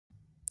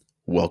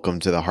Welcome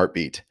to The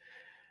Heartbeat.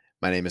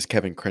 My name is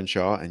Kevin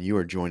Crenshaw, and you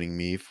are joining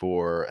me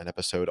for an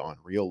episode on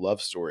real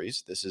love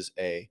stories. This is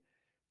a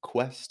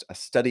quest, a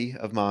study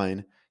of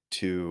mine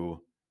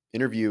to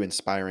interview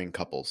inspiring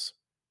couples,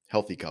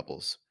 healthy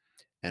couples,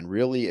 and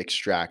really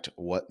extract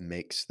what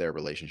makes their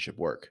relationship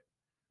work.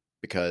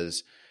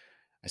 Because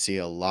I see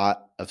a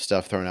lot of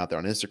stuff thrown out there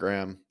on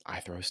Instagram.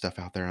 I throw stuff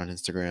out there on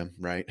Instagram,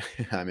 right?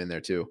 I'm in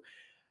there too.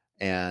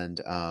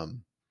 And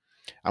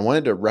I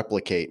wanted to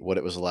replicate what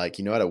it was like,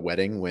 at a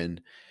wedding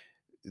when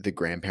the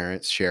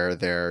grandparents share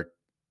their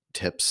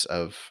tips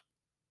of,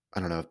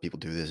 I don't know if people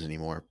do this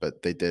anymore,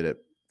 but they did at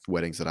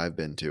weddings that I've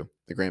been to.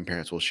 The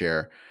grandparents will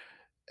share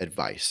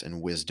advice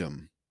and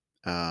wisdom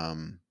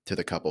to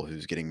the couple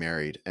who's getting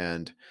married.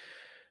 And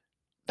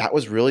that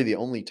was really the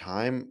only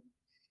time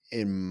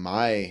in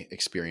my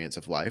experience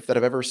of life that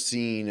I've ever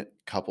seen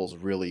couples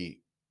really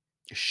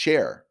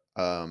share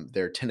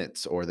their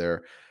tenets or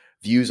their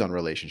views on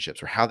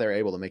relationships or how they're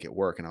able to make it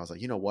work. And I was like,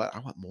 you know what? I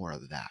want more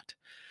of that.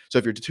 So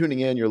if you're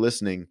tuning in, you're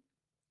listening,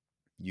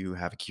 you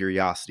have a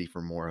curiosity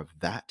for more of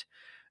that.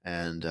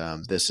 And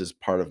this is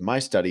part of my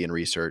study and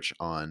research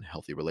on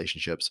healthy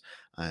relationships.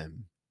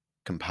 I'm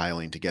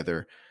compiling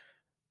together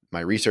my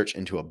research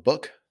into a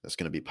book that's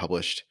going to be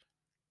published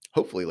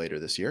hopefully later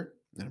this year.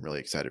 And I'm really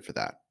excited for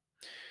that.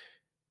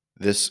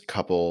 This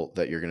couple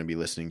that you're going to be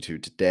listening to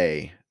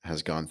today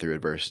has gone through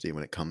adversity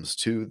when it comes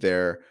to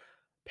their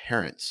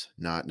parents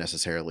not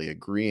necessarily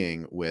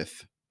agreeing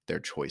with their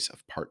choice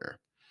of partner.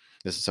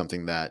 This is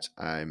something that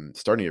I'm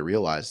starting to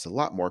realize is a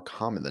lot more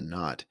common than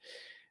not.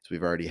 So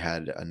we've already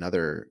had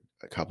another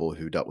couple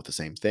who dealt with the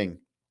same thing.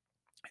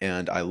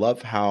 And I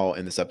love how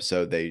in this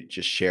episode they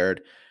just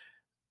shared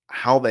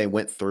how they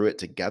went through it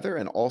together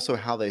and also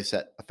how they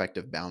set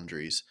effective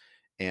boundaries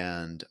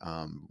and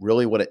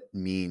really what it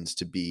means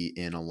to be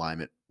in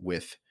alignment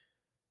with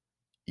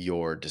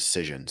your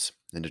decisions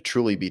and to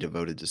truly be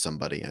devoted to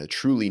somebody and to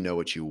truly know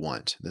what you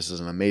want. This is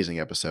an amazing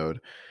episode.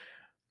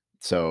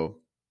 So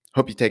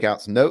hope you take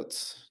out some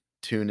notes,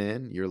 tune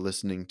in. You're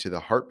listening to The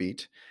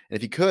Heartbeat. And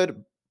if you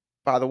could,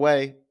 by the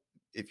way,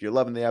 if you're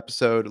loving the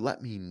episode,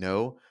 let me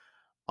know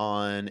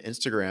on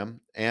Instagram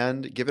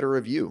and give it a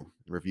review.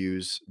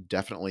 Reviews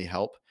definitely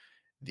help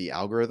the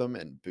algorithm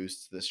and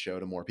boosts this show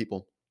to more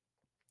people.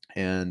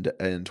 And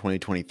in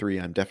 2023,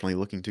 I'm definitely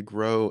looking to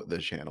grow the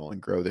channel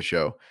and grow the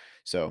show.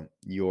 So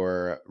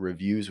your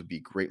reviews would be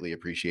greatly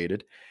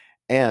appreciated.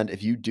 And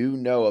if you do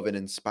know of an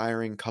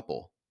inspiring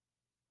couple,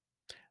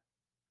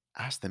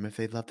 ask them if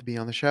they'd love to be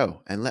on the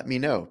show and let me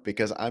know,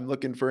 because I'm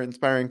looking for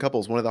inspiring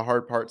couples. One of the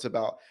hard parts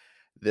about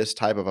this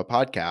type of a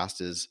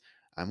podcast is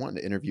I'm wanting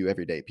to interview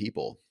everyday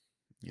people.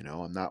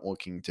 I'm not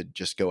looking to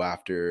just go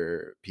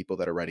after people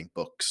that are writing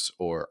books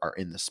or are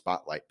in the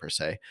spotlight per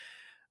se.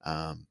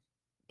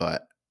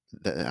 But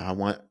I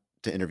want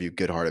to interview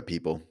good-hearted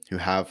people who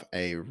have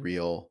a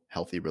real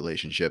healthy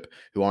relationship,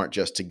 who aren't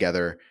just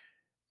together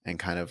and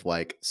kind of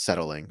like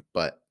settling,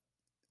 but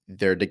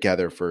they're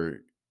together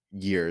for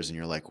years and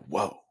you're like,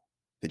 whoa,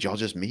 did y'all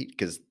just meet?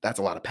 Because that's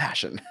a lot of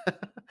passion.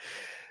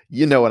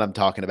 You know what I'm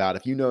talking about.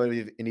 If you know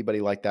anybody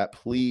like that,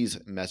 please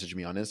message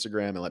me on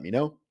Instagram and let me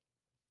know.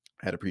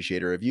 I'd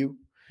appreciate a review.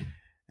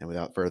 And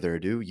without further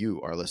ado,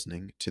 you are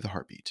listening to The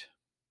Heartbeat.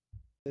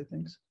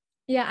 Things.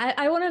 Yeah,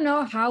 I want to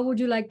know how would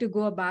you like to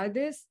go about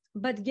this?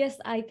 But yes,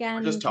 I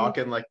can. We're just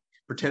talking, like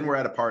pretend we're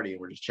at a party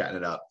and we're just chatting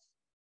it up.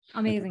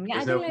 Amazing.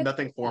 Yeah, There's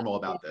nothing formal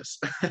about this.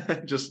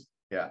 Just,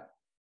 yeah.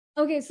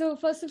 Okay, so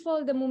first of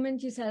all, the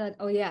moment you said that,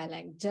 oh yeah,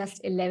 like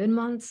just 11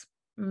 months,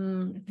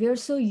 we're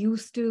so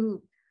used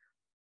to,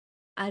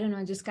 I don't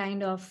know, just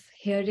kind of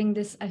hearing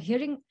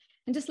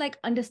and just like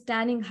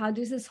understanding how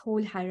there's this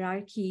whole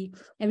hierarchy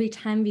every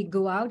time we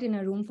go out in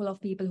a room full of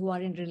people who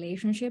are in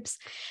relationships.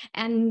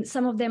 And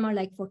some of them are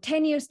like for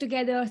 10 years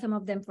together, some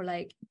of them for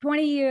like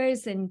 20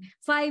 years and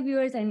 5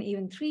 years and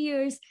even 3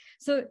 years.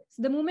 So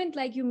the moment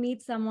like you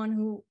meet someone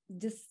who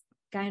just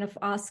kind of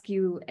ask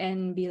you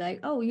and be like,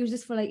 oh, you're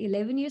just for like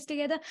 11 years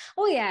together.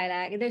 Oh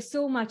yeah, like there's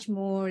so much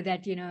more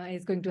that,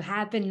 is going to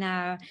happen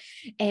now.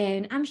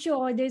 And I'm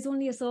sure there's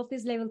only a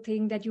surface level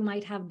thing that you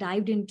might have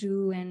dived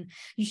into and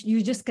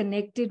you just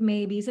connected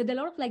maybe. So there are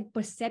a lot of like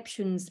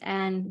perceptions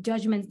and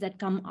judgments that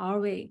come our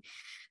way.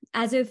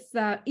 As if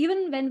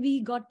even when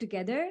we got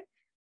together,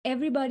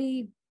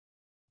 everybody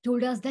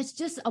told us, let's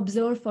just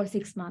observe for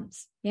 6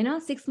 months.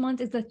 6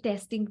 months is the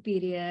testing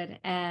period.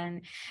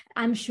 And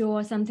I'm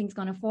sure something's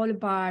going to fall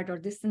apart or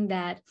this and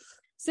that.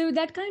 So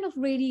that kind of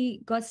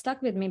really got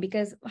stuck with me,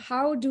 because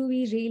how do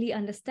we really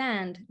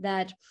understand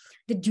that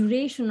the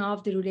duration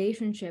of the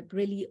relationship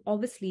really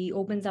obviously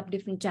opens up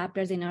different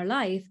chapters in our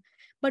life?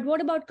 But what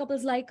about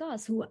couples like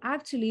us who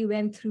actually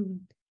went through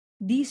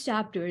these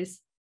chapters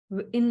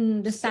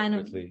in the span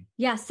of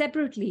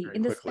separately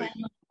in the span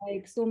of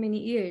like so many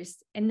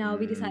years, and now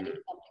we decided to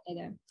come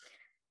together?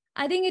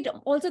 I think it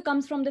also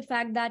comes from the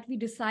fact that we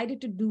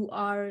decided to do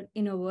our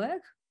inner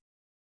work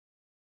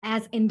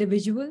as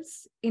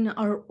individuals in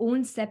our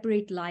own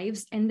separate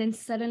lives, and then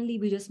suddenly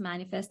we just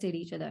manifested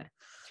each other.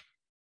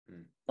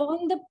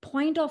 On the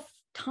point of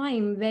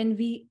time when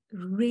we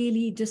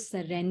really just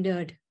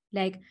surrendered.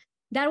 Like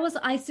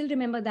I still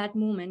remember that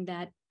moment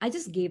that I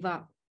just gave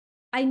up.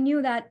 I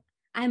knew that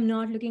I'm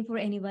not looking for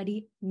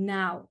anybody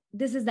now.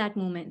 This is that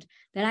moment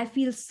that I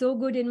feel so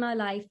good in my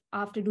life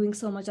after doing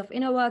so much of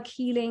inner work,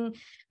 healing,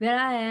 where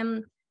I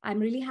am. I'm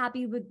really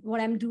happy with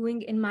what I'm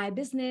doing in my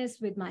business,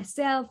 with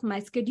myself, my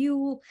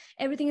schedule.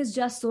 Everything is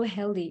just so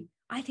healthy.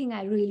 I think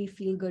I really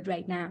feel good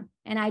right now.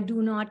 And I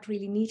do not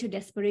really need to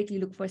desperately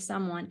look for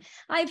someone.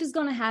 If it's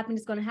going to happen,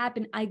 it's going to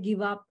happen. I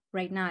give up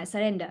right now. I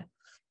surrender.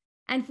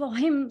 And for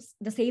him,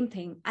 the same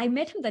thing. I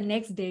met him the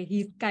next day.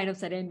 He kind of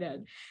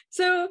surrendered.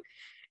 So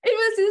it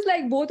was just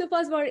like both of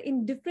us were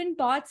in different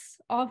parts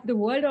of the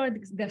world or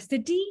the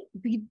city.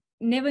 We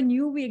never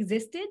knew we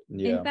existed.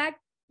 Yeah. In fact,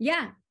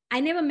 I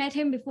never met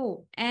him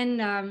before.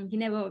 And he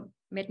never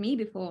met me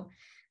before.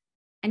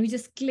 And we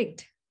just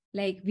clicked.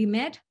 Like we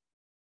met,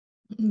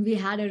 we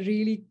had a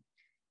really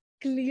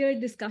clear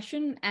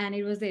discussion, and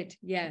it was it.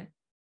 Yeah.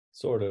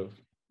 Sort of.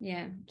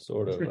 Yeah.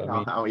 Sort of. I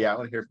mean, Oh yeah, I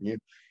want to hear from you.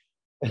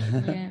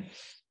 Yeah.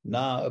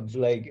 Nah,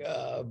 like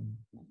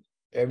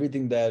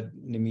everything that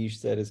Nimish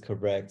said is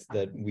correct,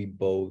 that we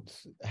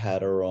both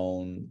had our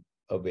own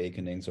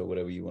awakenings or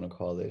whatever you want to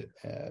call it,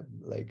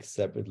 like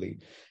separately.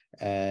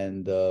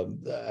 And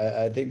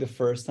I think the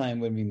first time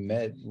when we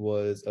met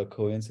was a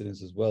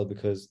coincidence as well,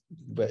 because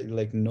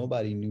like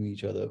nobody knew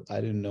each other.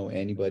 I didn't know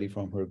anybody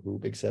from her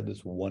group except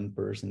this one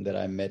person that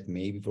I met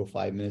maybe for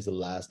 5 minutes the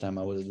last time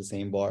I was at the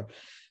same bar.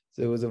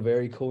 So it was a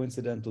very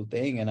coincidental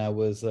thing. And I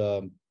was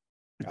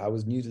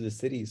new to the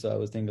city, so I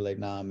was thinking like,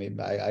 nah,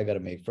 maybe I gotta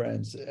make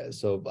friends.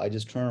 So I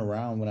just turned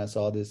around when I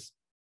saw this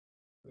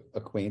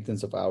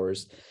acquaintance of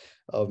ours,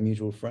 of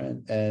mutual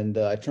friend, and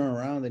I turned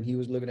around and he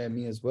was looking at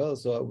me as well.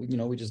 So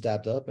we just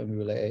dapped up and we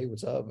were like, hey,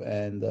 what's up?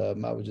 And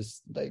I was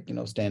just like,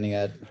 standing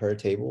at her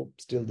table,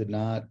 still did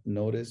not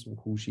notice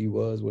who she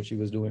was, what she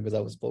was doing, because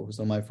I was focused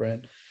on my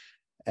friend.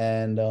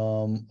 And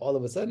all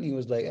of a sudden he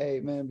was like,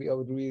 hey man, I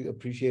would really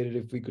appreciate it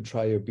if we could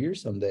try your beer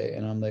someday.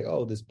 And I'm like,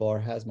 oh, this bar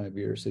has my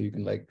beer, so you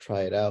can like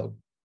try it out.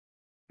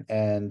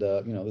 And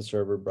the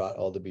server brought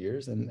all the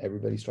beers and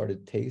everybody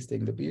started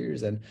tasting the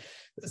beers, and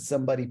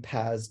somebody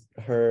passed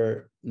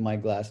her my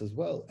glass as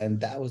well. And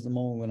that was the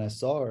moment when I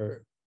saw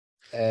her.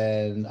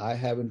 And I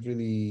haven't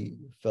really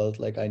felt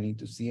like I need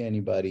to see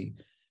anybody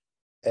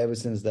ever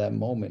since that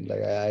moment.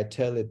 Like I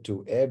tell it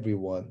to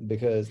everyone,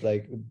 because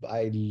like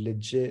I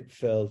legit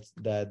felt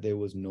that there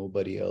was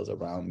nobody else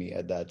around me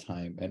at that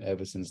time. And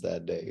ever since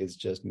that day, it's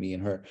just me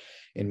and her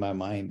in my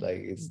mind.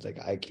 Like it's like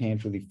I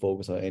can't really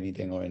focus on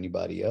anything or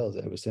anybody else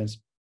ever since.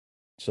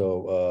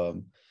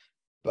 So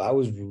I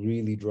was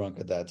really drunk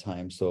at that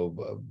time,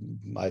 so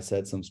I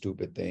said some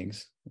stupid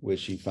things which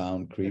she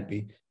found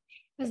creepy.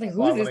 I was like,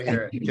 Well, I who's want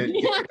this to guy? hear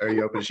it. Are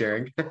you open to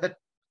sharing?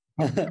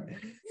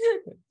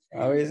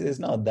 I mean, it's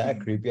not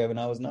that creepy. I mean,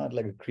 I was not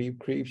like a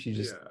creep. She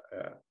just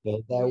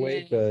felt that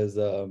way, because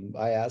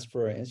I asked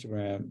for her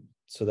Instagram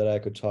so that I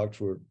could talk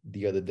to her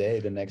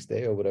the next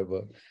day or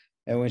whatever.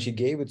 And when she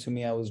gave it to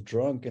me, I was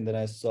drunk, and then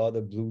I saw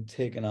the blue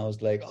tick, and I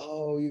was like,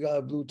 "Oh, you got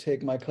a blue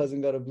tick. My cousin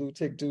got a blue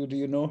tick too. Do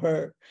you know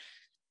her?"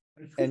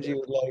 And she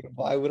was like,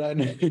 "Why would I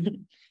know?"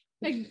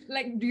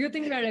 Like, do you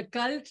think we're a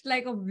cult,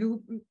 like of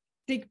blue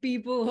tick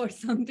people or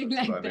something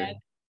That's like funny. that?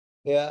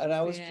 Yeah, and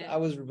I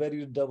was ready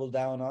to double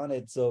down on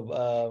it. So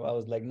I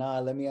was like, nah,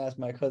 let me ask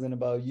my cousin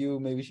about you.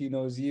 Maybe she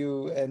knows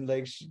you. And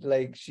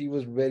she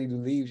was ready to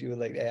leave. She was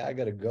like, hey, I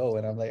gotta go.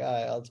 And I'm like, all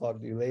right, I'll talk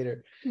to you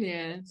later.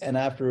 Yeah. And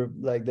after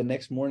like the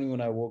next morning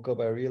when I woke up,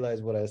 I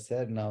realized what I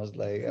said, and I was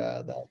like,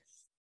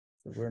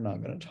 we're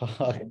not gonna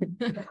talk.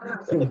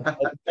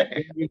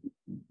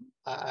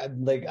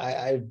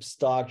 I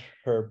stalked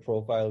her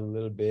profile a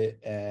little bit,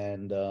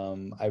 and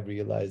I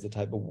realized the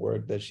type of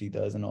work that she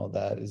does and all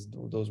that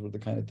those were the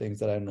kind of things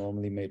that I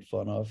normally made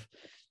fun of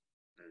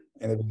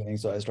in the beginning.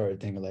 So I started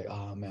thinking like,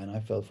 oh man, I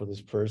fell for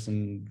this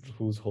person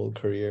whose whole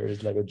career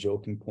is like a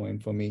joking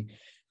point for me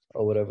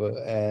or whatever.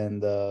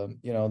 And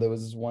there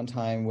was this one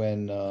time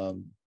when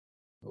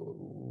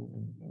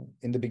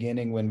in the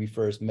beginning when we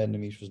first met,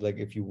 Nimish was like,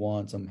 if you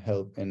want some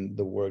help in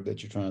the work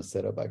that you're trying to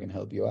set up, I can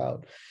help you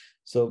out.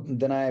 So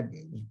then I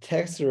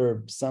texted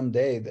her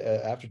someday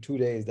after 2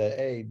 days that,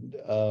 hey,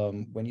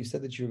 when you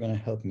said that you were going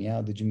to help me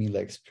out, did you mean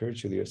like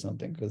spiritually or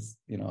something? Because,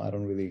 I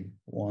don't really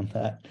want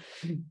that.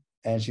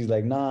 And she's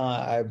like, nah,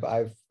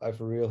 I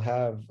for real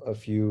have a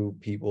few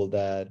people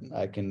that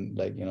I can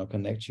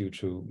connect you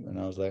to. And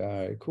I was like, all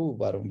right, cool.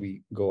 Why don't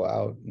we go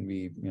out and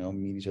we,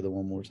 meet each other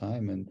one more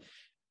time? And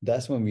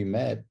that's when we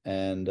met.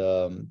 And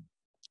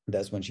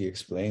that's when she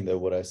explained that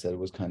what I said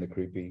was kind of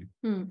creepy.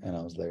 And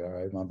I was like, all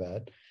right, my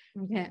bad.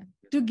 Okay.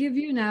 To give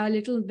you now a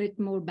little bit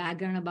more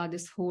background about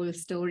this whole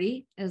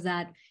story is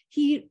that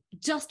he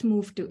just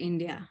moved to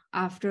India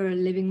after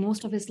living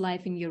most of his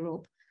life in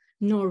Europe,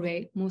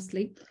 Norway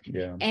mostly.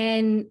 Yeah.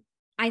 And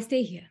I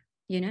stay here,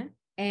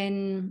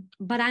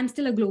 but I'm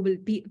still a global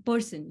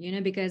person,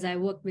 because I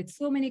work with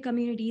so many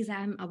communities.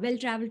 I'm a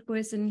well-traveled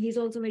person. He's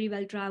also very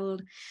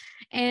well-traveled.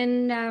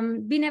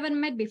 And we never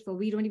met before.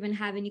 We don't even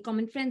have any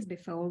common friends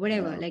before or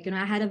whatever.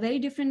 I had a very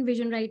different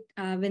vision, right?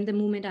 When the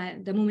moment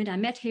I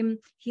met him,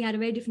 he had a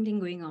very different thing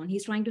going on.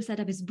 He's trying to set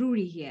up his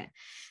brewery here.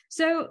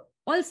 So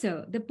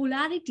also the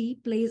polarity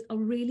plays a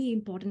really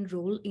important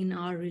role in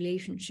our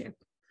relationship,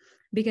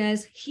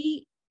 because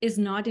he is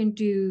not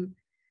into,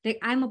 like,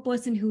 I'm a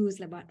person who's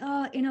about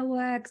inner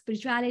work,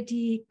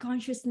 spirituality,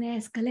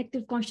 consciousness,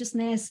 collective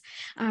consciousness,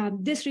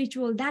 this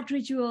ritual, that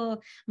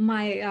ritual,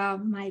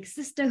 my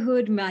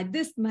sisterhood, my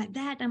this, my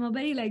that. I'm a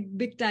very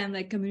big time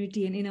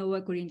community and inner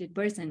work oriented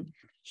person.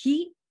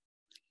 He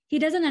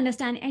doesn't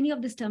understand any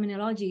of this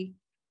terminology,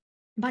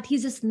 but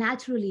he's just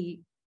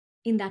naturally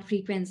in that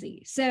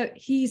frequency. So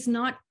he's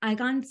not, I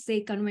can't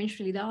say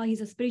conventionally that,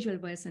 he's a spiritual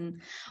person,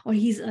 or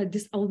he's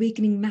this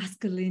awakening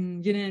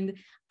masculine, and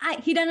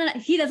he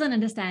doesn't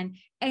understand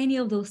any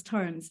of those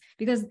terms,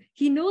 because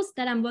he knows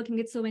that I'm working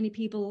with so many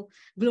people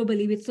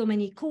globally, with so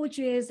many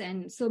coaches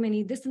and so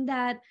many this and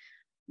that,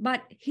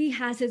 but he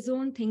has his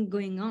own thing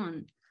going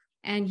on.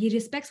 And he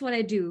respects what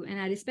I do,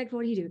 and I respect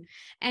what he do.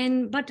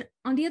 But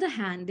on the other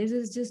hand, this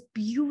is just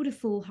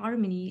beautiful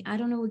harmony. I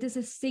don't know, this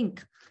is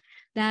sync.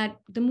 That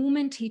the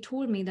moment he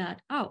told me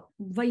that,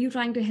 were you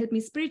trying to help me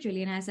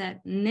spiritually? And I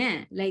said,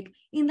 nah.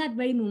 In that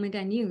very moment,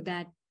 I knew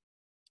that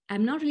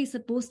I'm not really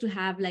supposed to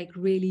have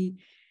really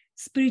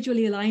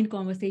spiritually aligned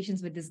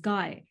conversations with this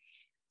guy.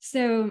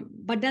 So,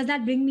 but does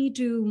that bring me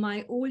to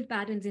my old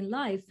patterns in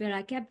life, where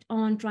I kept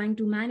on trying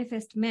to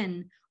manifest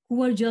men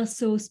who are just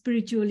so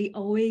spiritually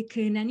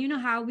awakened? And you know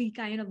how we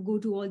kind of go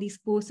to all these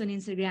posts on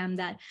Instagram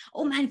that,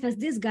 manifest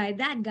this guy,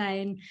 that guy,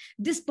 and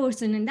this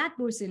person and that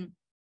person.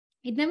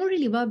 It never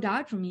really worked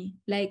out for me.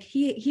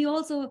 He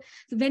also,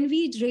 when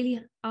we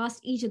really asked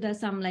each other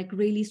some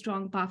really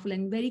strong, powerful,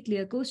 and very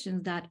clear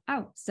questions that,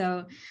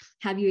 so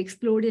have you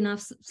explored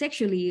enough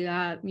sexually?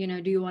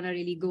 Do you want to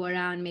really go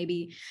around,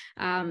 maybe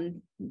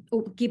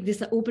keep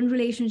this an open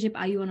relationship?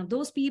 Are you one of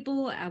those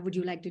people? Would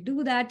you like to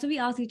do that? So we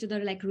asked each other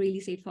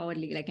really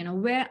straightforwardly,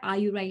 where are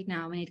you right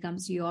now when it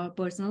comes to your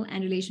personal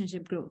and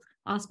relationship growth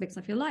aspects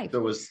of your life?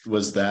 So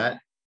was that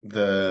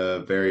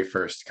the very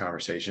first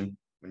conversation?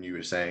 When you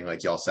were saying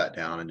y'all sat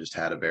down and just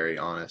had a very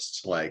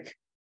honest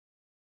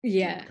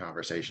deep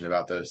conversation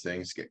about those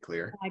things, get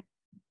clear?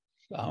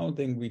 I don't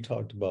think we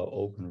talked about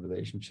open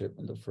relationship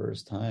in the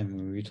first time. I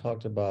mean, we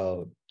talked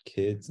about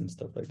kids and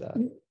stuff like that.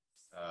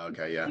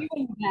 Okay, yeah.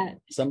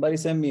 Somebody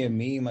sent me a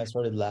meme. I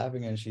started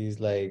laughing, and she's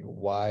like,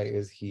 "Why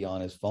is he on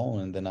his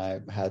phone?" And then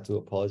I had to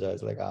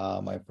apologize,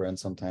 my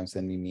friends sometimes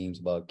send me memes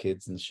about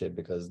kids and shit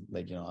because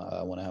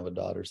I want to have a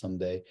daughter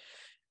someday,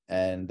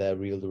 and that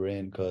reeled her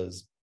in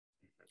because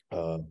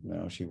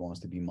she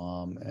wants to be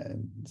mom,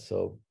 and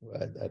so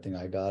I think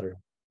I got her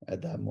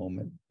at that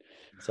moment.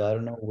 So I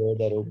don't know where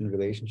that open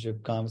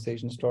relationship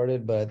conversation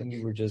started, but I think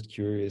we were just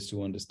curious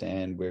to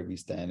understand where we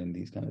stand in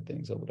these kind of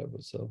things or whatever.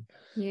 So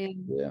yeah,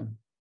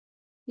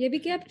 we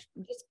kept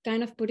just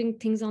kind of putting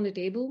things on the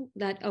table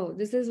that,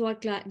 this is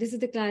this is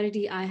the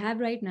clarity I have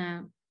right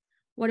now.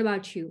 What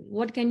about you?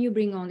 What can you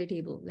bring on the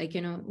table?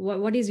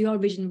 What is your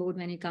vision board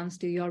when it comes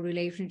to your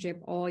relationship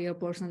or your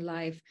personal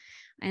life?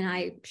 And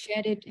I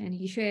shared it, and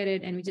he shared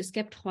it, and we just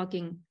kept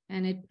talking.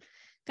 And it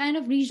kind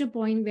of reached a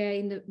point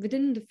where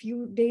within the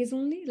few days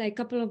only,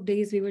 couple of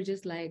days, we were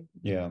just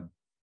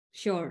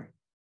sure.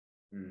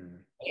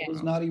 It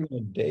was not even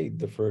a date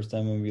the first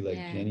time when we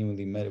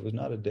genuinely met. It was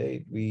not a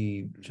date.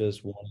 We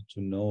just wanted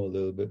to know a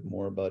little bit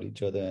more about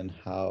each other and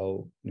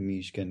how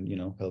Nimish can,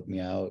 help me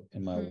out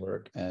in my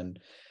work. And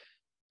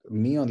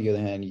me, on the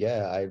other hand,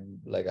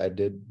 I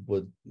did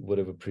would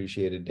have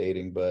appreciated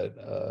dating, but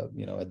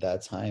at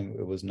that time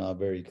it was not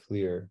very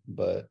clear,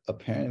 but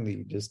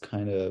apparently just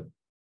kind of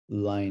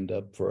lined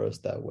up for us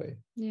that way.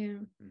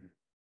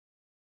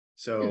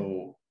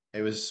 So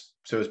it was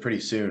pretty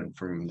soon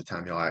from the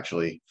time y'all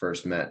actually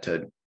first met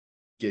to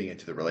getting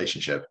into the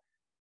relationship.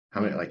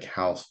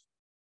 How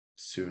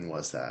soon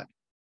was that?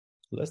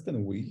 Less than a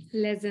week.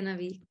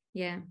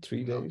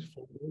 3 days,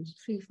 4 days.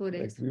 3-4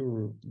 days.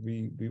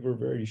 We were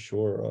very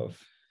sure of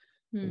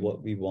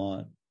what we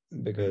want,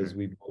 because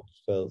we both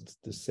felt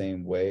the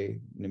same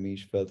way.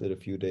 Nimish felt it a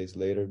few days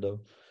later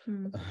though.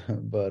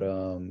 But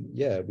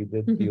we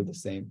did feel the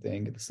same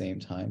thing at the same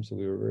time. So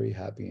we were very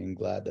happy and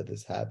glad that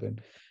this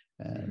happened.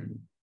 And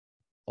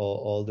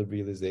all the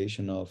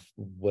realization of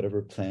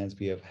whatever plans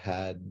we have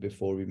had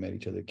before we met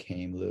each other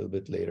came a little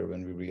bit later,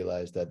 when we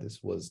realized that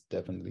this was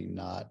definitely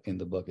not in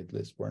the bucket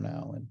list for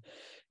now, and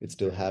it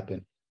still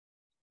happened.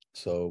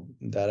 So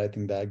that, I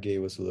think that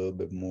gave us a little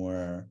bit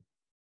more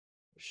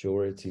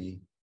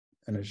surety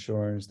and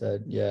assurance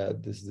that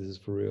this is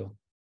for real.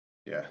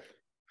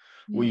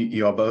 Well,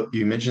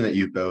 you mentioned that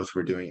you both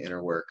were doing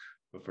inner work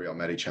before y'all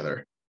met each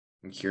other.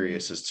 I'm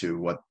curious as to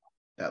what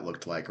that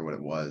looked like or what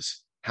it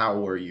was. How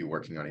were you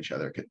working on each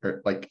other,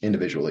 or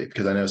individually?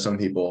 Because I know some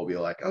people will be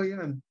like, "Oh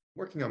yeah, I'm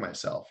working on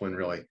myself," when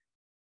really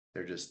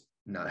they're just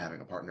not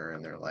having a partner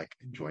and they're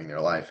enjoying their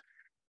life.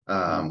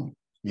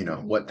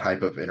 what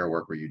type of inner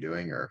work were you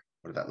doing, or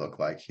what did that look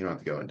like? You don't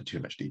have to go into too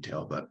much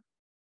detail, but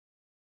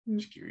I'm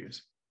just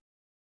curious.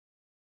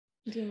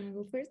 Do you want to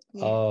go first?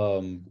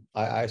 Yeah.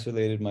 I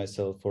isolated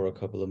myself for a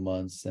couple of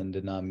months and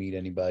did not meet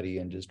anybody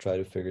and just try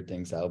to figure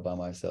things out by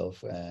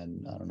myself.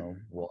 And I don't know,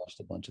 watched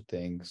a bunch of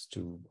things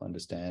to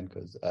understand,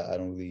 because I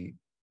don't really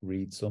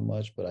read so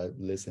much, but I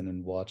listen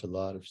and watch a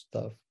lot of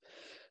stuff.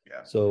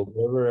 Yeah. So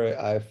wherever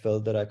I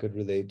felt that I could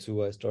relate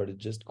to, I started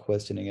just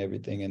questioning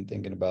everything and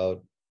thinking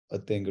about a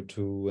thing or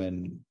two,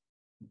 and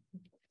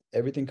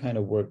everything kind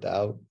of worked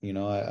out.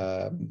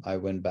 I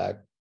went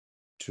back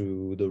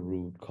to the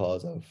root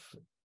cause of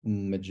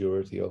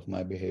majority of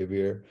my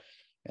behavior,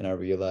 and I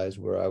realized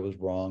where I was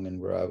wrong and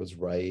where I was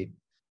right,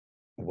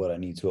 what I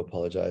need to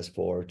apologize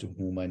for, to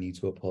whom I need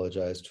to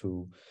apologize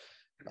to.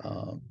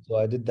 So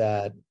I did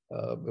that.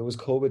 It was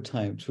COVID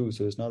time too,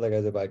 so it's not like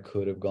as if I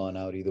could have gone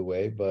out either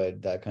way,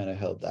 but that kind of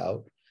helped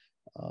out.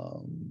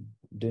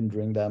 Didn't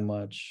drink that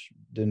much,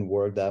 didn't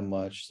work that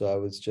much, so I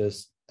was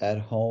just at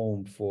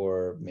home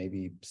for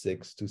maybe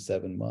 6 to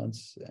 7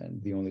 months,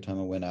 and the only time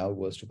I went out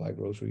was to buy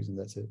groceries, and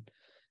that's it.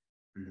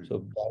 So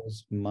that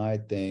was my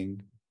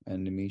thing,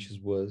 and Nimisha's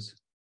was.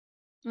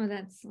 Oh,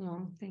 that's a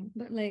long thing.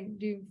 But like,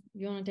 do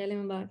you want to tell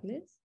him about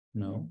Liz?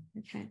 No.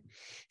 Okay.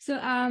 So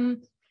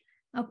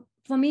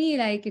for me,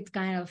 like, it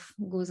kind of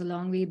goes a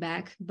long way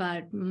back,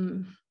 but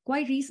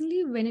quite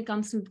recently, when it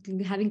comes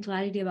to having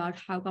clarity about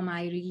how come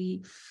I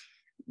really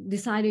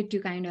decided to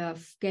kind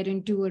of get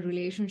into a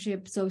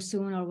relationship so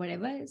soon or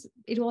whatever,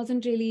 it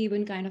wasn't really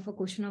even kind of a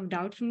question of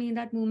doubt for me in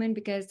that moment,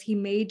 because he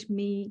made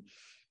me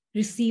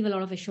receive a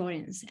lot of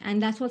assurance.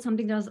 And that's what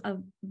something that was a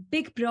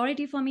big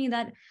priority for me,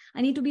 that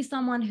I need to be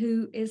someone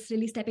who is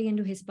really stepping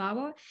into his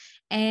power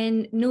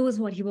and knows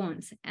what he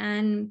wants.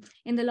 And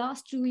in the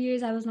last 2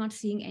 years, I was not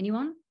seeing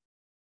anyone.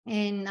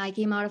 And I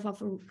came out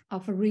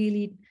of a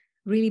really,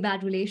 really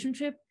bad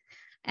relationship.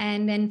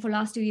 And then for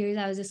last 2 years,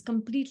 I was just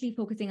completely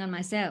focusing on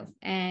myself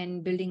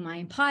and building my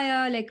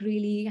empire, like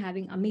really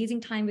having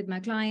amazing time with my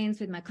clients,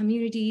 with my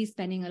community,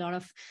 spending a lot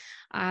of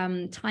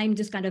time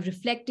just kind of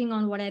reflecting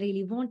on what I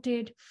really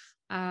wanted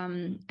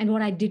and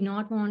what I did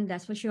not want,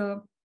 that's for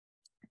sure.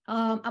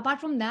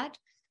 Apart from that,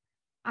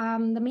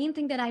 the main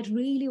thing that I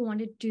really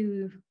wanted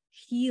to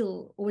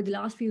heal over the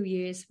last few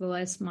years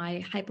was my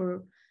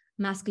hyper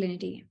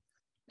masculinity.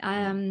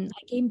 I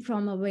came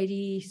from a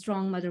very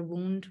strong mother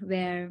wound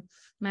where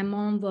my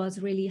mom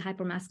was really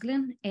hyper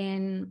masculine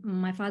and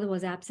my father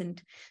was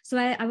absent. So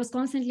I was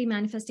constantly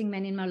manifesting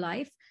men in my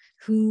life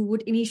who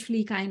would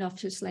initially kind of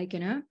just like,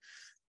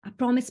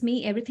 promise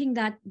me everything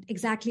that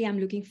exactly I'm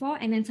looking for,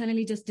 and then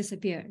suddenly just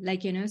disappear.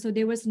 Like, so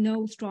there was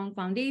no strong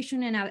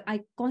foundation. And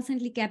I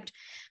constantly kept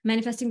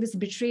manifesting this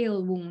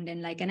betrayal wound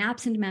and like an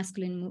absent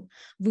masculine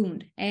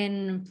wound.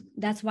 And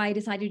that's why I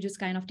decided to just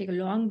kind of take a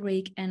long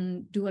break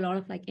and do a lot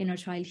of like inner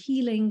child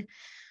healing,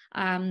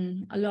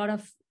 a lot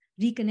of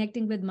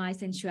reconnecting with my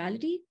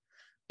sensuality.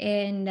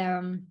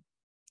 And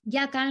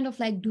kind of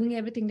like doing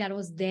everything that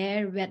was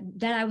there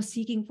that I was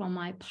seeking from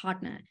my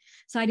partner.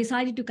 So I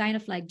decided to kind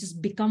of like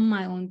just become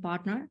my own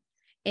partner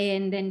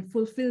and then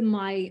fulfill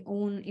my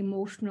own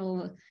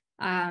emotional,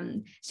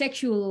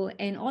 sexual,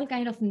 and all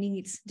kind of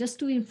needs, just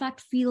to in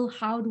fact feel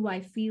how do I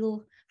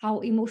feel,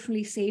 how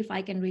emotionally safe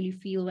I can really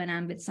feel when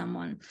I'm with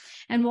someone,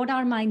 and what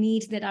are my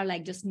needs that are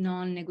like just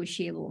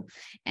non-negotiable.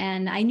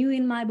 And I knew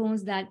in my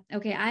bones that,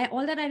 okay,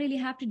 all that I really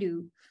have to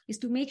do is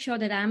to make sure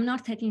that I'm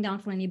not settling down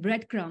for any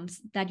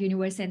breadcrumbs that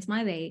universe sends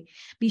my way,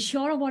 be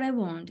sure of what I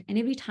want. And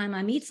every time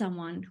I meet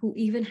someone who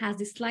even has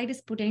the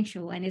slightest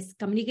potential and is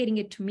communicating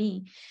it to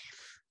me,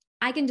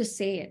 I can just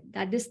say it,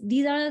 that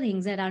these are the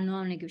things that are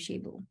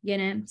non-negotiable,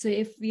 So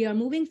if we are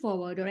moving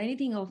forward or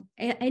anything of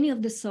any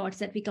of the sorts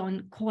that we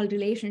can call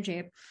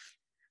relationship,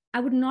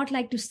 I would not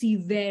like to see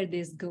where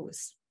this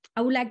goes.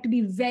 I would like to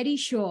be very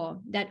sure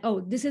that, oh,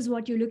 this is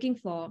what you're looking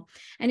for.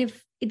 And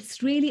if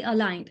it's really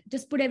aligned,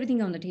 just put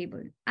everything on the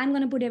table. I'm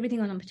going to put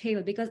everything on the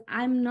table because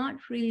I'm not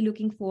really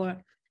looking for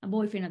a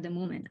boyfriend at the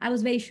moment. I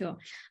was very sure.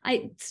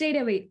 I stayed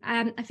away.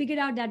 I figured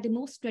out that the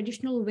most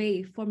traditional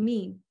way for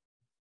me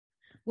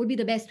would be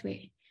the best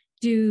way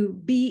to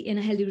be in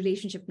a healthy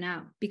relationship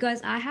now,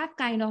 because I have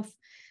kind of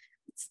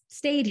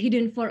stayed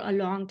hidden for a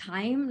long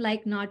time,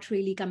 like not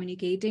really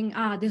communicating,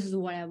 this is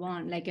what I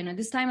want. Like,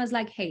 this time I was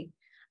like, hey,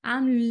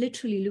 I'm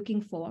literally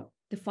looking for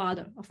the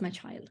father of my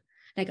child,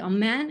 like a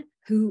man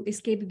who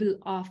is capable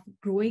of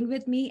growing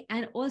with me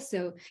and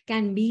also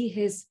can be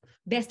his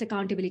best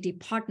accountability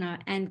partner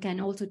and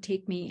can also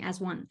take me as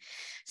one.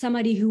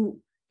 Somebody who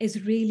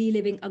is really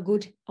living a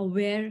good,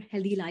 aware,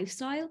 healthy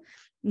lifestyle,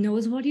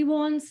 knows what he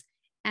wants,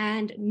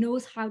 and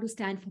knows how to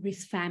stand for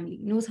his family,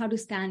 knows how to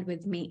stand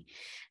with me,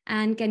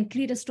 and can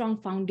create a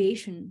strong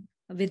foundation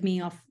with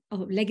me of a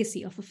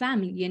legacy of a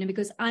family,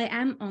 because I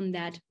am on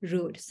that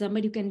road,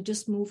 somebody who can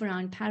just move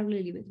around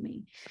parallelly with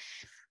me.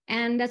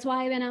 And that's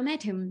why when I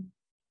met him,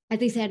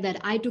 as I said,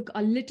 that I took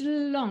a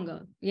little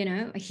longer,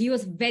 he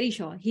was very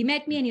sure. He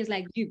met me and he was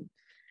like, you.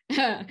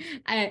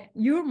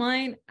 You're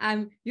mine.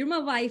 You're my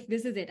wife.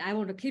 This is it. I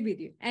want a kid with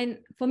you. And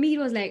for me, it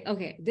was like,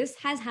 okay, this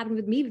has happened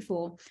with me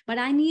before, but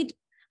I need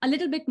a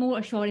little bit more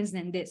assurance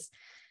than this.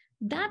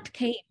 That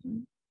came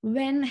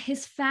when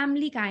his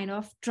family kind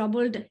of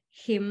troubled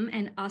him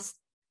and us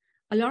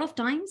a lot of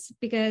times,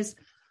 because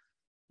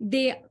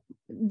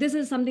this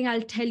is something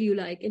I'll tell you,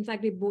 like, in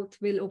fact, we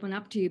both will open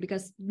up to you,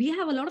 because we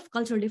have a lot of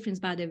cultural difference,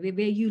 by the way,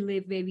 where you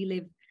live, where we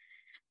live.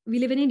 We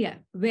live in India,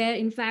 where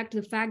in fact,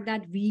 the fact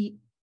that we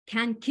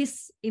can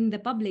kiss in the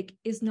public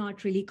is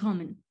not really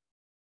common.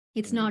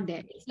 It's not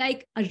there. It's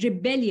like a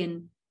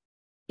rebellion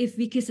if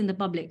we kiss in the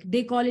public.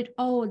 They call it,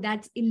 oh,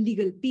 that's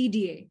illegal,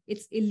 PDA.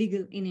 It's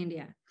illegal in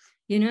India.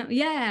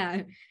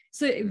 Yeah.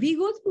 So we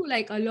go through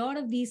like a lot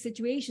of these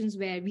situations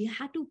where we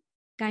had to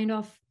kind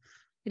of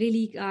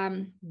really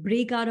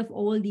break out of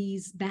all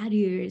these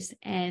barriers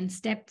and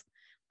step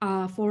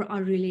for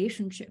our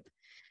relationship.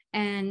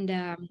 And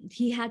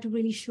he had to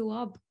really show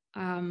up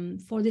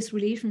for this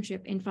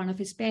relationship in front of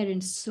his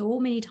parents so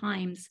many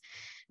times.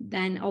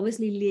 Then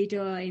obviously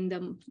later in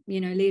the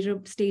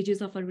later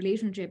stages of a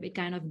relationship, it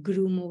kind of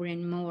grew more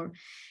and more.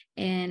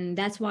 And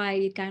that's why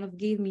it kind of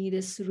gave me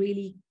this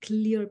really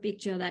clear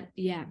picture that,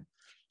 yeah,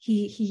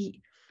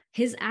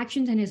 his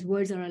actions and his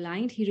words are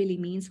aligned. He really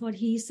means what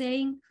he's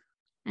saying.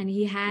 And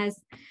he has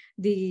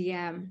the,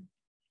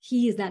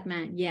 he is that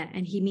man. Yeah.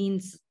 And he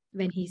means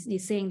when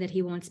he's saying that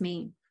he wants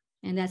me.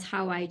 And that's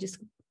how I just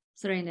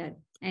surrendered.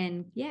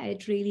 And yeah,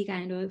 it really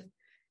kind of,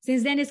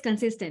 since then it's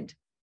consistent.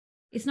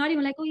 It's not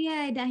even like, oh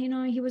yeah,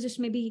 he was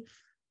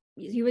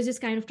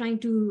just kind of trying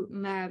to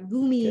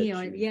woo me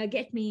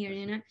get me,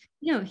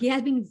 or, he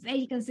has been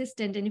very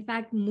consistent. And in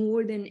fact,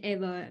 more than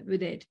ever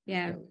with it.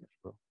 Yeah.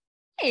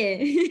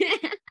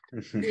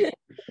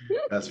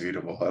 That's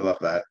beautiful. I love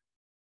that.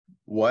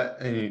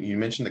 And you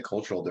mentioned the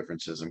cultural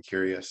differences. I'm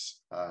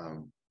curious,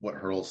 what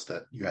hurdles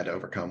that you had to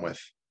overcome with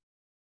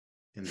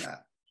in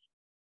that.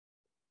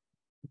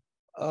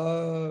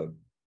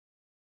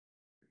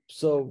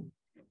 So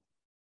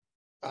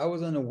I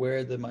was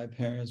unaware that my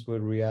parents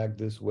would react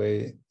this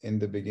way in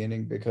the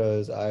beginning,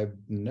 because I've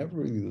never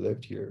really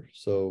lived here.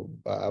 So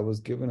I was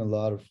given a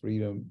lot of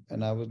freedom,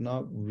 and I was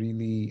not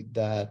really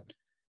that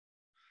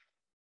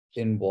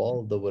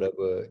involved or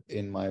whatever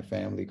in my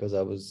family, because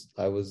I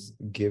was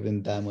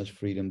given that much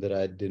freedom that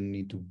I didn't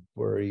need to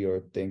worry or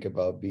think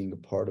about being a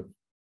part of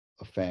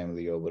a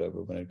family or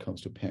whatever when it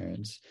comes to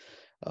parents.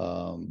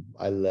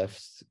 I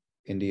left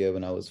India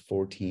when I was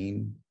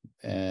 14,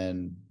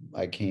 and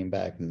I came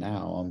back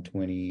now. I'm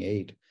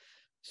 28.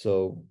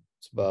 So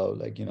it's about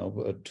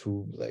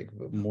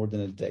more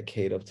than a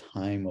decade of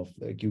time of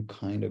like you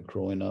kind of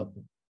growing up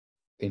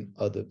in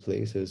other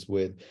places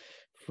with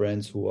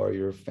friends who are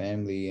your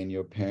family, and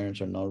your parents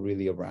are not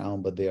really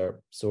around, but they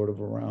are sort of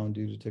around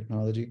due to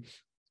technology.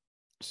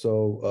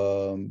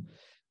 So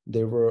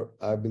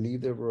I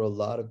believe there were a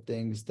lot of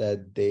things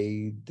that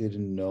they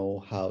didn't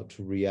know how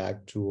to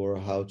react to or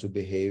how to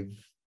behave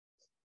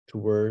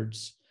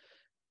towards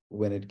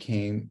when it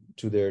came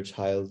to their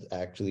child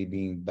actually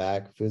being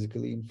back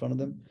physically in front of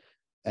them.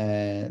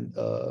 And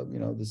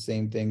the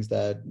same things,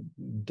 that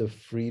the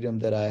freedom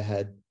that I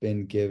had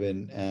been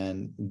given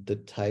and the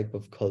type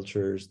of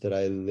cultures that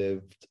I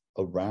lived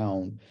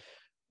around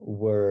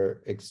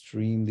were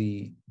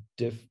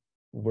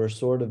were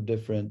sort of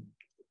different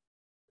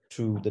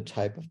to the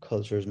type of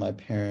cultures my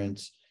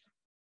parents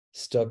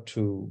stuck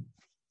to,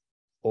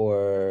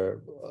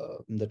 or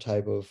the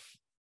type of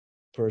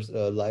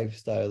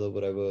lifestyle or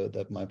whatever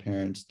that my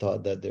parents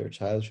thought that their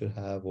child should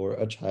have, or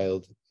a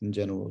child in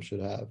general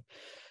should have.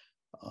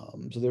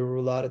 So there were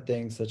a lot of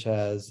things, such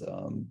as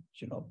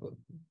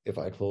if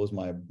I close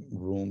my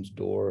room's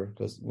door,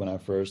 because when I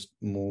first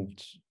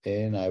moved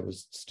in, I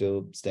was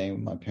still staying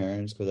with my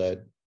parents, because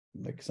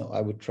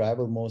I would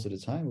travel most of the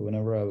time, but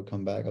whenever I would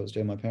come back, I would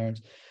stay with my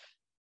parents.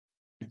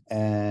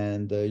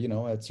 And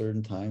at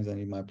certain times I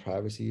need my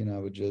privacy, and I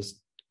would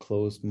just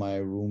close my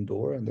room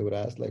door, and they would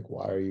ask, like,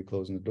 why are you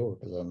closing the door?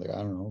 Because I'm like, I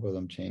don't know, because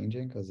I'm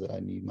changing, because I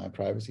need my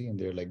privacy. And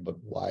they're like, but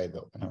why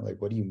though? And I'm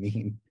like, what do you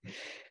mean?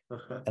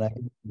 And I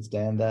can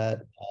understand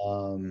that.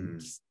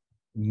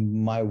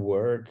 My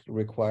work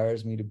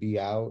requires me to be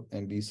out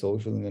and be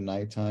social in the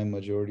nighttime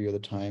majority of the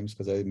times,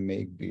 because I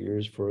make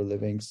beers for a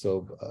living.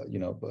 So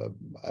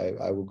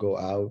I would go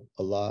out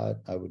a lot,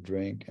 I would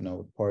drink, and I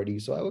would party.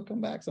 So I would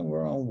come back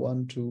somewhere around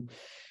 1, 2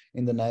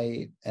 in the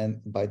night, and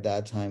by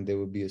that time they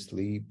would be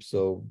asleep.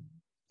 So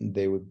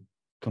they would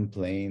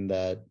complain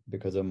that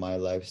because of my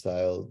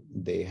lifestyle,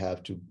 they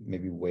have to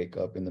maybe wake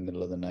up in the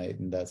middle of the night,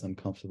 and that's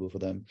uncomfortable for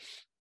them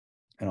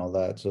and all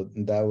that. So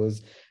that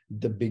was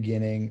the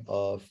beginning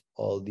of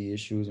all the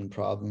issues and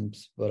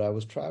problems. But I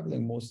was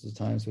traveling most of the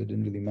time, so it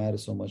didn't really matter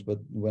so much. But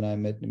when I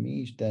met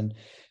Nimish, then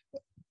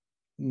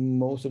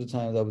most of the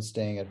times I was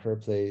staying at her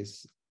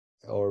place,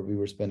 or we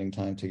were spending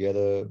time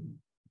together.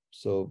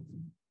 So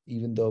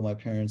even though my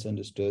parents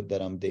understood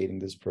that I'm dating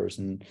this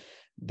person,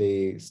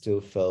 they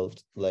still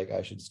felt like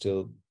I should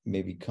still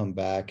maybe come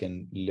back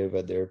and live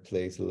at their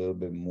place a little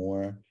bit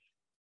more.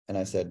 And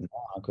I said, nah,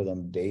 because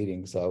I'm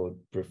dating. So I would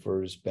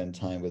prefer to spend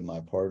time with my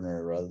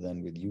partner rather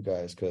than with you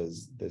guys,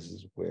 because this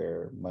is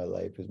where my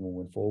life is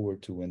moving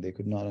forward to. And they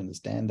could not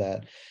understand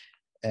that.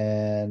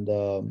 And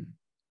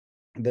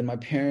then my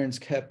parents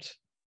kept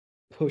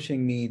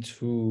pushing me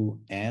to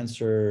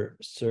answer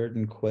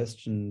certain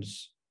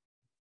questions.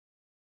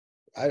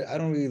 I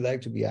don't really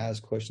like to be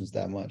asked questions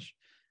that much,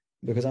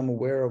 because I'm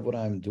aware of what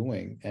I'm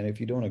doing. And if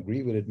you don't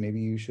agree with it, maybe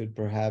you should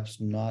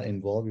perhaps not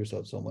involve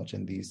yourself so much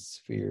in these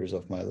spheres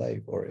of my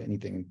life or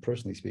anything,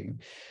 personally speaking.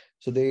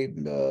 So they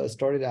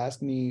started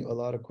asking me a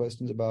lot of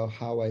questions about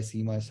how I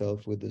see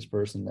myself with this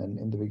person. And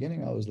in the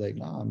beginning, I was like,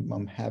 nah,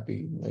 I'm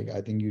happy. Like, I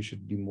think you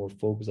should be more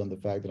focused on the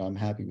fact that I'm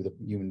happy with a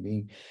human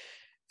being.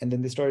 And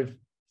then they started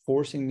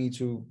forcing me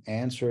to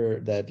answer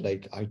that,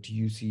 like, do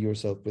you see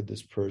yourself with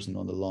this person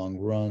on the long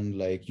run?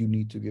 Like, you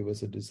need to give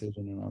us a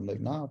decision. And I'm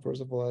like, nah,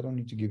 first of all, I don't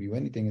need to give you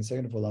anything. And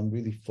second of all, I'm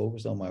really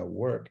focused on my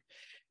work,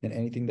 and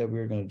anything that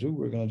we're going to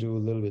do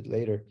a little bit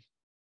later.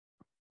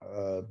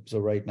 So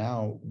right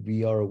now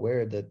we are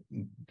aware that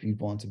we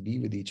want to be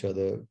with each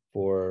other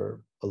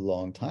for a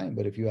long time.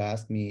 But if you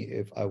ask me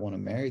if I want to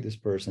marry this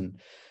person,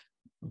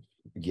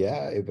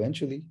 yeah,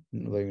 eventually,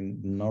 like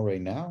not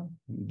right now,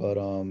 but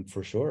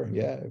for sure,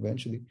 yeah,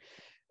 eventually.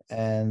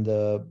 And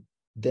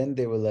then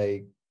they were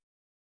like,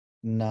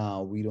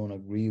 nah, we don't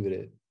agree with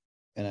it.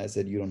 And I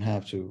said, you don't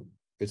have to,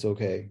 it's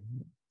okay.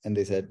 And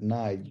they said,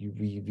 nah,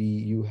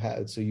 you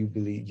have, so you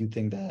believe, you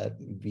think that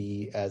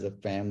we as a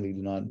family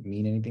do not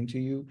mean anything to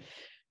you?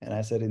 And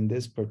I said, in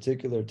this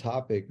particular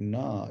topic,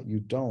 nah, you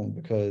don't,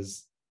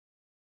 because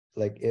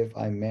like if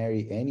I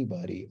marry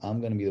anybody, I'm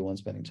going to be the one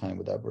spending time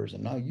with that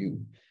person, not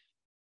you.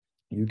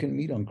 You can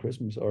meet on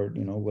Christmas or,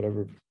 you know,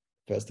 whatever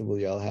festival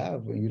y'all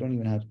have, and you don't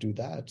even have to do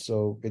that.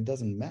 So it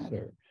doesn't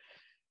matter.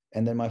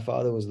 And then my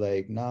father was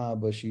like, nah,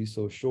 but she's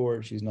so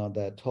short, she's not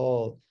that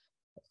tall.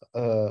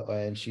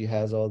 And she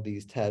has all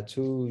these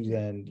tattoos,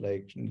 and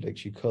like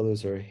she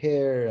colors her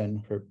hair,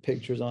 and her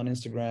pictures on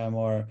Instagram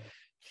are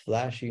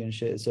flashy and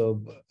shit.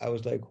 So I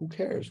was like, who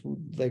cares? Who,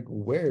 like,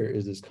 where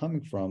is this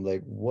coming from?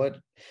 Like, what,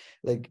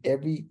 like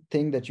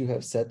everything that you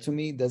have said to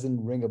me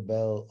doesn't ring a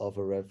bell of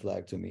a red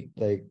flag to me.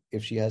 Like,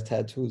 if she has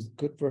tattoos,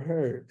 good for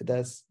her.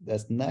 That's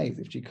nice.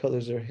 If she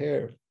colors her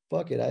hair,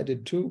 fuck it, I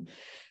did too.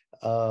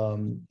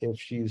 If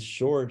she's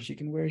short, she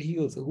can wear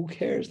heels. Who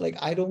cares? Like,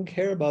 I don't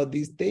care about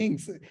these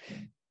things.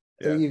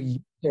 Yeah. If you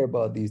care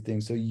about these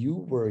things, so you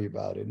worry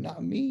about it,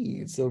 not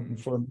me. So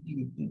for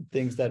me,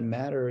 things that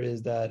matter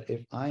is that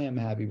if I am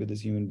happy with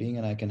this human being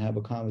and I can have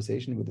a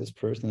conversation with this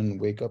person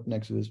and wake up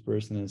next to this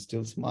person and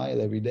still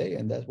smile every day,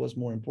 and that's what's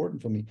more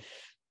important for me,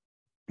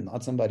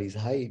 not somebody's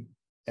height.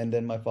 And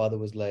then my father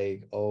was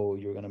like, oh,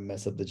 you're gonna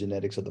mess up the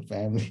genetics of the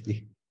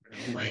family.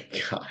 Oh my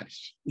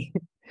gosh.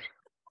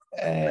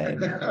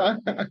 and,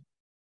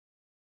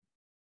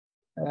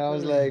 and I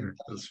was like,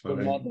 That's you're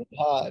funny. not that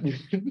hot.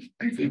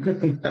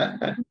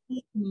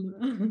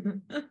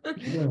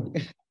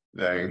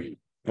 Dang.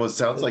 Well, it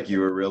sounds like you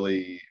were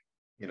really,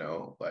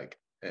 like,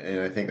 and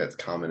I think that's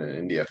common in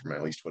India from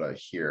at least what I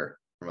hear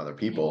from other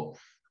people,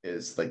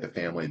 is like the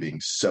family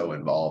being so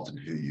involved in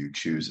who you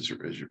choose as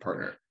your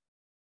partner.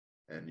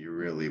 And you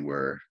really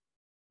were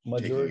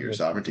taking Majority your of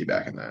sovereignty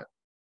back in that.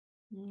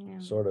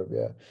 Yeah. sort of,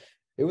 yeah.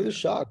 It was a Yeah.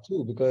 shock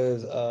too,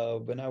 because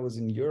when I was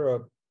in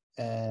Europe,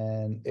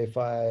 and if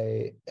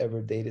I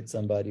ever dated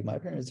somebody, my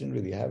parents didn't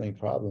really have any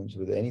problems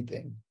with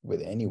anything,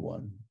 with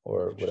anyone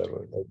or Interesting.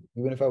 whatever. Like,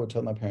 even if I would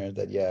tell my parents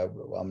that, yeah,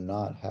 I'm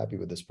not happy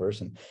with this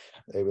person,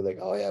 they were like,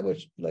 oh yeah, but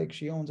like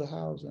she owns a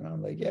house, and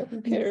I'm like, yeah,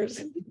 who cares?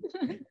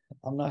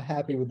 I'm not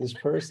happy with this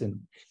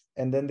person.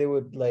 And then they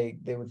would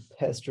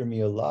pester me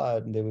a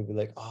lot, and they would be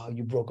like, oh,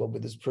 you broke up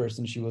with this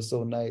person, she was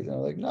so nice. And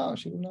I'm like, no,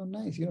 she was not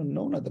nice, you don't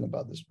know nothing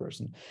about this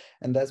person.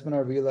 And that's when I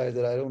realized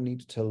that I don't need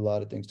to tell a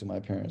lot of things to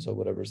my parents or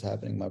whatever's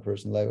happening in my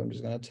personal life. I'm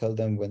just going to tell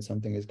them when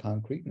something is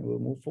concrete, and we'll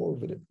move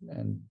forward with it.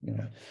 And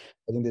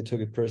I think they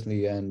took it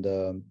personally, and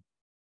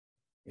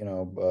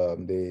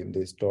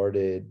they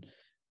started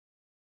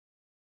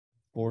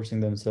forcing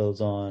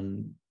themselves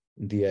on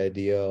the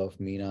idea of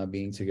me not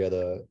being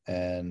together.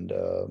 And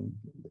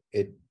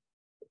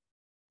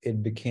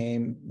it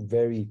became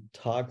very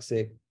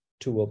toxic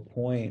to a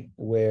point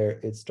where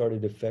it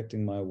started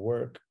affecting my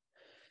work,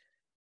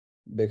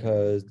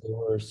 because there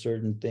were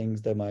certain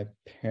things that my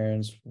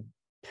parents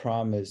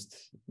promised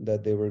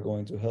that they were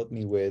going to help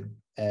me with.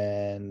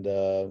 And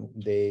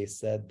they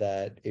said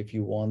that if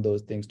you want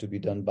those things to be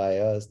done by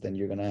us, then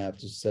you're going to have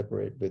to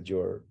separate with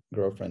your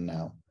girlfriend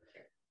now.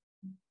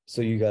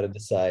 So you got to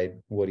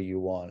decide, what do you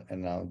want?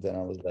 And then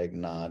I was like,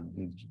 nah,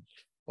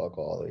 fuck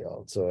all of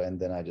y'all. So, and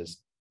then I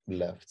just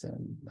left,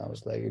 and I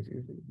was like,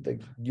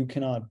 like, you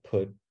cannot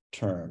put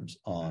terms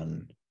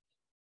on,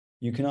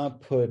 you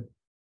cannot put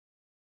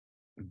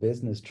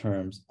business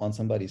terms on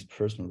somebody's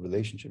personal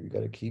relationship. You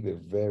got to keep it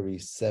very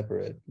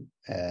separate.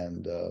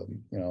 And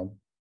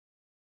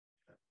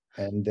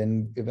and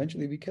then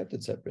eventually we kept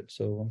it separate,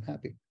 so I'm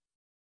happy.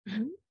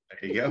 There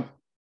you go.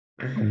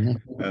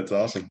 That's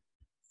awesome.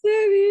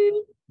 Sorry.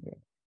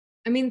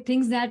 I mean,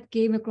 things that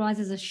came across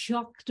as a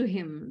shock to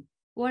him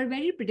were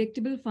very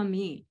predictable for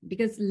me,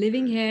 because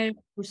living here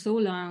for so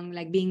long,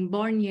 like being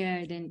born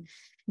here, then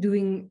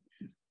doing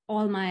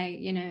all my, I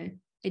was born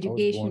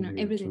education and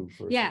here everything. too,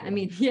 first Yeah, of I all.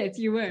 mean, yes,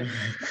 you were.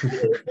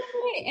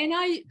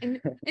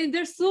 And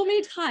there's so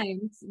many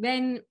times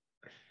when,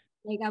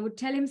 like, I would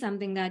tell him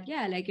something that,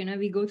 yeah, like,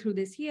 we go through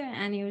this here,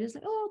 and he was just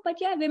like, oh, but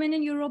yeah, women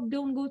in Europe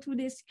don't go through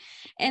this.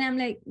 And I'm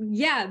like,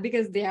 yeah,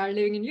 because they are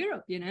living in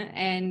Europe,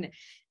 and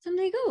so I'm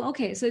like, oh,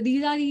 okay, so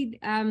these are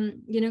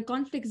the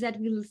conflicts that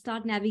we'll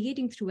start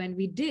navigating through. And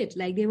we did.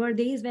 Like, there were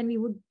days when we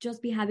would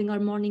just be having our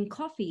morning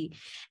coffee,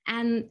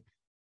 and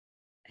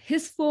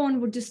his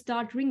phone would just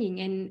start ringing,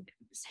 and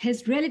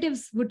his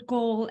relatives would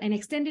call, and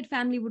extended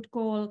family would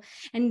call,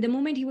 and the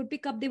moment he would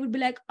pick up, they would be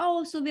like,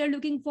 oh, so we are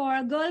looking for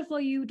a girl for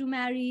you to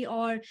marry,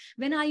 or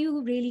when are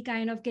you really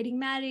kind of getting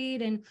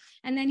married? And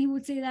then he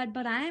would say that,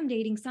 but I am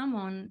dating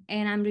someone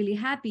and I'm really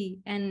happy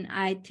and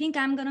I think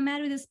I'm gonna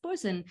marry this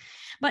person.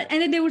 And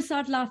then they would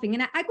start laughing,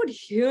 and I could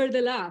hear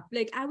the laugh.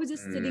 Like, I was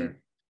just sitting,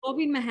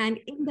 coffee in my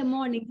hand in the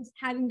morning, just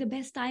having the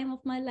best time of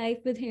my life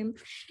with him.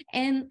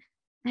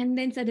 And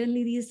then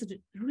suddenly these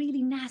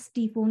really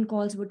nasty phone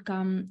calls would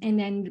come. And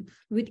then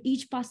with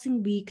each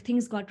passing week,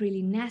 things got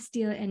really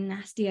nastier and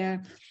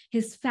nastier.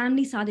 His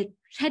family started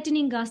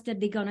threatening us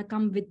that they're going to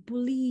come with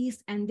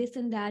police and this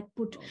and that,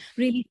 put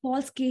really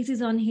false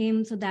cases on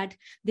him so that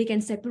they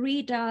can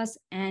separate us.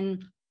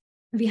 And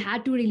we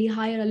had to really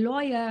hire a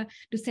lawyer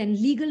to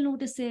send legal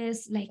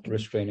notices, like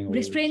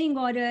Restraining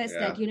orders Yeah.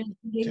 that, really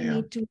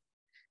need to.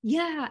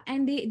 Yeah,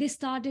 and they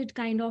started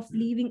kind of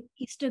leaving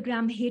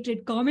Instagram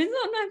hated comments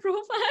on my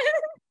profile.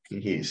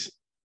 Jeez.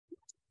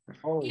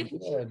 Oh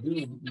yeah,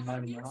 dude,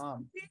 my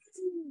mom.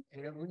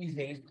 Every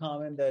hate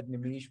comment that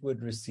Nimish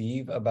would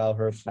receive about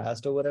her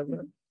past or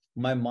whatever,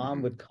 my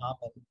mom would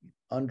comment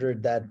under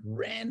that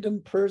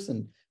random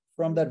person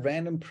from that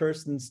random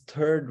person's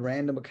third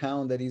random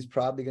account that he's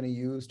probably going to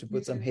use to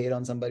put some hate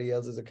on somebody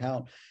else's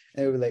account.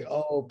 And it would be like,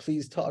 oh,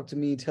 please talk to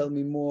me, tell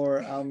me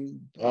more.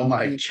 Oh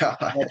my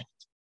God.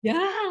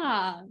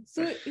 Yeah.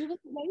 So it was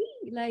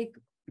very like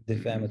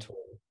defamatory.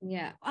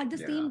 Yeah. At the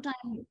same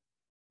time,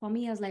 for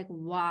me, I was like,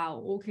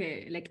 wow,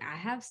 okay. Like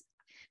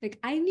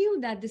I knew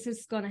that this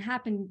is gonna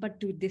happen, but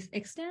to this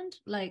extent,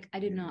 like I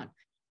did not.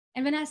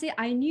 And when I say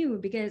I knew,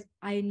 because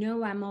I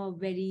know I'm a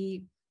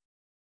very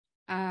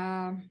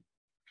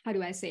how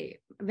do I say?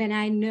 When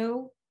I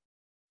know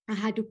I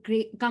had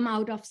to come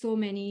out of so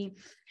many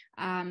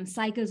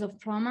cycles of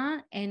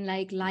trauma and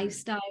like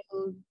lifestyle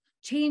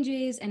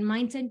changes and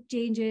mindset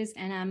changes,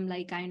 and I'm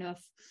like kind of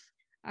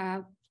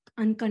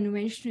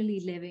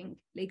unconventionally living,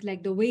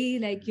 like the way,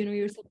 like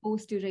you're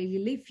supposed to really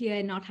live here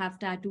and not have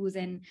tattoos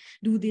and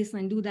do this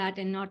and do that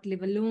and not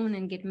live alone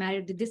and get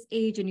married at this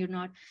age. And you're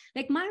not,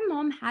 like, my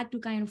mom had to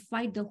kind of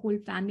fight the whole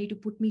family to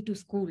put me to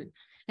school.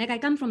 Like, I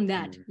come from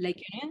that,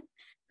 like,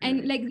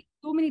 and like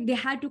so many, they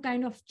had to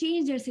kind of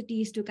change their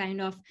cities to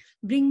kind of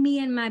bring me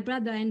and my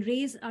brother and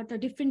raise at a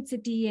different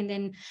city and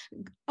then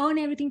earn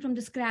everything from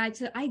the scratch.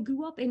 So I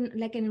grew up in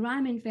like an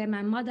environment where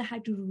my mother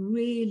had to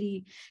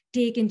really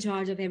take in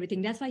charge of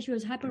everything. That's why she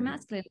was hyper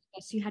masculine,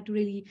 because she had to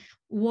really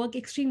work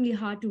extremely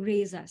hard to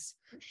raise us.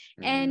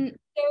 And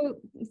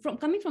so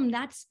coming from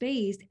that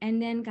space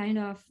and then kind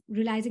of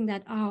realizing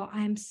that, oh,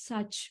 I'm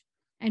such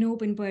an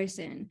open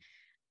person,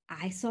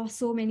 I saw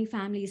so many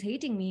families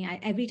hating me.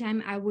 Every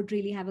time I would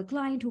really have a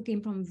client who came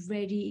from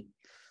very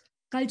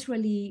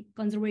culturally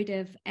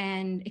conservative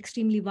and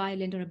extremely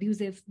violent or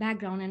abusive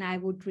background, and I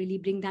would really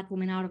bring that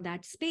woman out of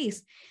that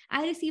space,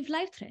 I received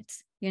life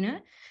threats,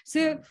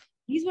 So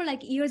these were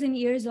like years and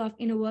years of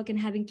inner work and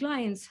having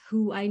clients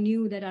who I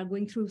knew that are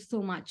going through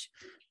so much.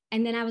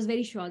 And then I was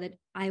very sure that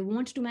I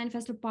want to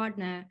manifest a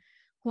partner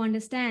who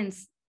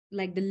understands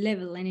like the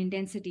level and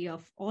intensity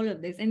of all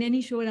of this. And then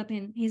he showed up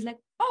and he's like,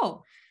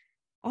 oh,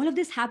 all of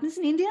this happens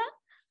in India?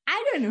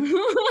 I don't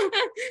know.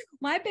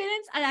 My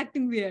parents are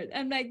acting weird.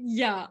 I'm like,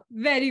 yeah,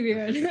 very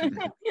weird.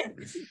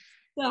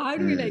 So how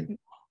do we like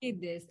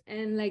navigate this?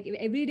 And like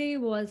every day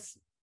was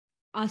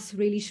us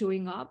really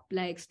showing up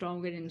like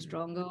stronger and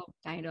stronger,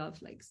 kind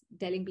of like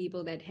telling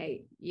people that,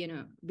 hey,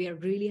 we are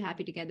really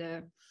happy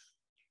together.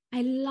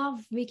 I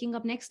love waking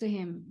up next to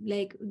him.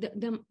 Like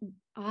the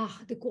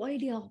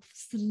quality of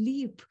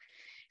sleep.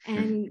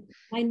 And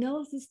my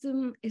nervous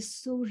system is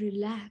so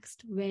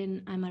relaxed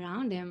when I'm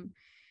around him.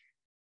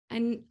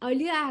 And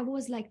earlier I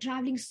was like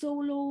traveling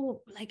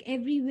solo, like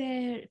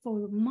everywhere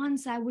for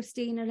months. I would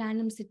stay in a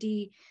random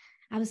city.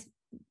 I was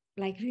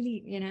like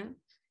really, and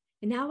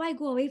now I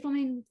go away from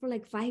him for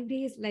like 5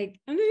 days. Like,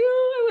 I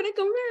want to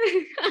come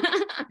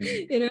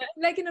back,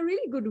 like in a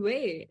really good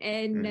way.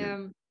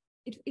 And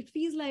it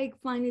feels like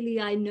finally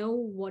I know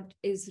what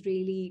it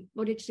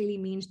really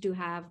means to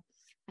have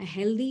a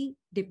healthy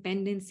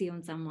dependency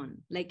on someone,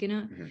 like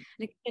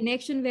like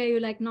connection where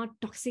you're like not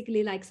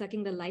toxically like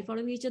sucking the life out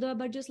of each other,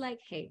 but just like,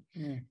 hey,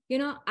 I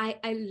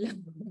love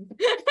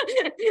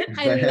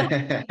I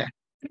love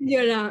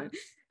you around.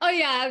 Oh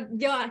yeah.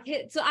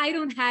 So I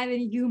don't have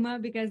any humor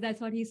because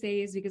that's what he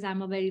says, because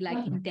I'm a very like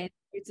intense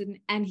person,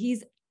 and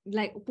he's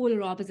like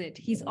polar opposite.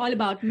 He's all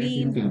about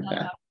memes,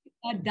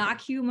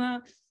 dark humor.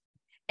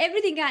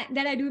 Everything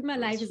that I do in my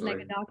life That's is like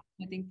funny. a dark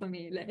humor thing for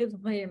me. Like it's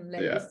for him.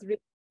 Like Yeah. it's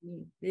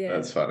really, yeah.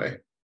 That's funny.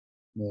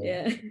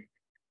 Yeah.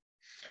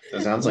 So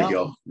it sounds like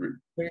No. y'all.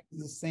 It's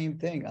the same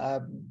thing.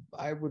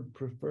 I would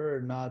prefer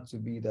not to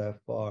be that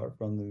far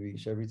from the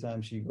beach. Every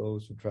time she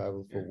goes to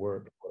travel for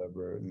work,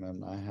 whatever, and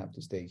then I have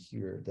to stay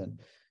here, then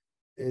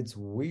it's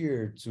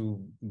weird to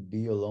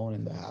be alone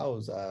in the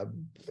house.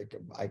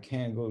 I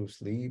can't go to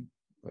sleep.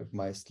 If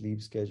my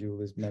sleep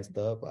schedule is messed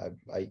up,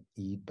 I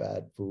eat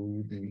bad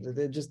food. And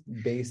they're just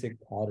basic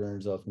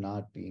patterns of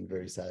not being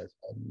very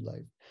satisfied in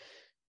life.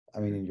 I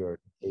mean, in your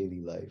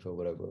daily life or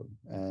whatever.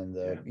 And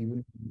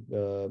even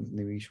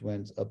Nimish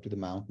went up to the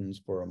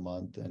mountains for a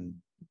month and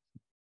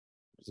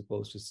was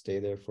supposed to stay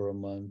there for a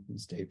month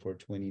and stayed for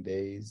 20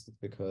 days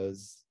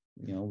because,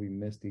 we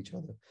missed each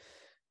other.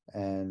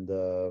 And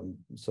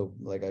so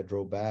like I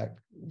drove back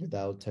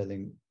without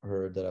telling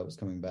her that I was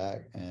coming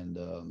back. And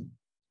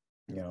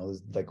it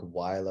was like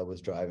while I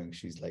was driving,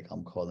 she's like,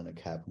 I'm calling a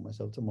cab for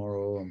myself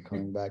tomorrow. I'm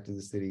coming back to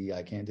the city.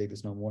 I can't take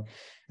this no more.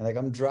 And like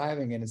I'm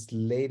driving and it's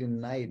late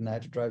in night and I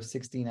had to drive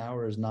 16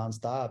 hours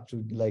nonstop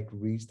to like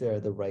reach there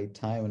at the right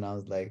time. And I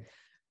was like,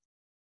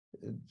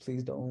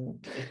 please don't.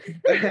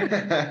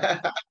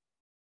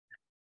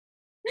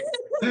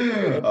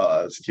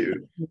 Oh, that's cute.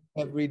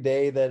 Every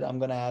day that I'm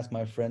gonna ask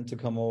my friend to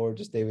come over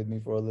to stay with me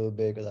for a little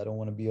bit because I don't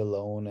want to be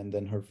alone. And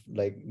then her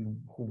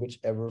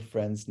whichever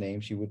friend's name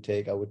she would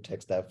take, I would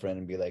text that friend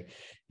and be like,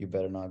 "You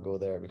better not go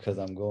there because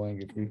I'm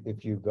going.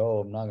 If you go,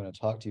 I'm not gonna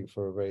talk to you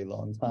for a very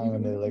long time."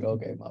 And they're like,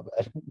 "Okay, my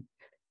bad."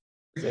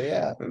 So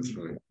yeah, That's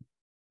funny.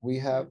 we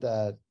have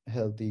that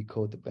healthy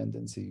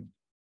codependency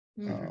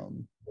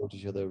Mhm. towards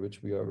each other,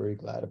 which we are very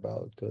glad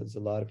about because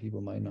a lot of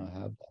people might not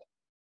have that.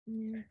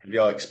 Yeah. Have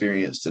y'all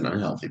experienced an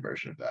unhealthy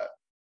version of that?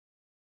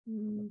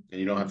 Mm. And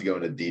you don't have to go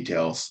into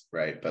details,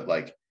 right? But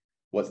like,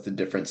 what's the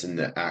difference in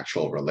the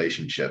actual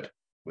relationship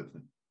with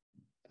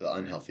the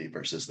unhealthy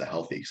versus the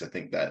healthy? Because I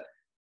think that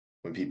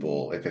when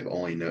people, if they've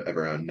only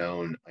ever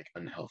known like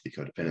unhealthy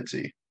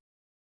codependency,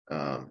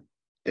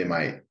 they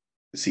might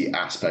see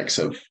aspects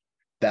of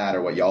that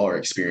or what y'all are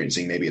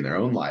experiencing maybe in their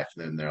own life,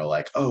 and then they're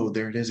like, "Oh,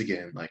 there it is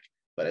again!" Like,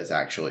 but it's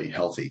actually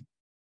healthy.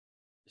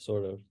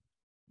 Sort of.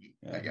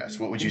 I Yeah. guess.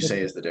 What would you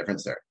say is the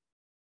difference there?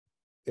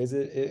 Is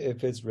it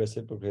if it's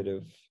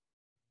reciprocative?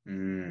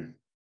 Mm,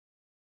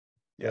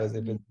 yeah. Because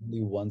if it's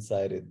only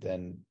one-sided,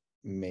 then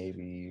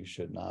maybe you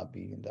should not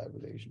be in that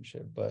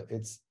relationship. But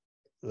it's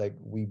like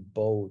we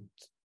both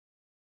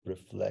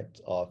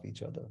reflect off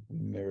each other, we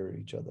mirror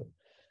each other.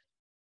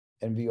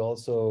 And we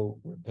also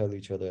repel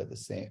each other at the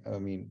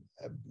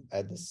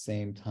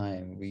same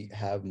time, we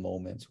have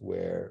moments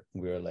where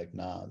we're like,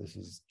 nah, this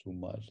is too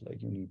much.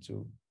 Like you need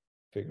to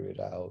figure it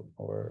out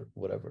or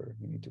whatever.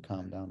 You need to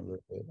calm down a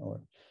little bit. Or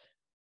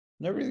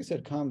never really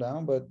said calm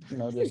down, but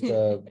just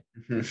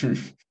kind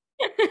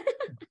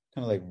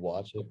of like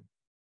watch it.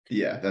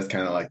 Yeah, that's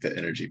kind of like the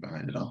energy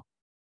behind it all.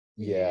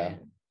 Yeah.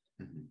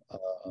 Mhm.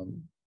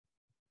 Um,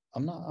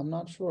 I'm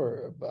not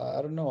sure. But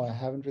I don't know. I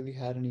haven't really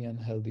had any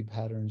unhealthy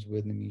patterns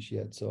with Nimish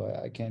yet, so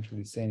I can't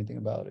really say anything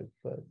about it.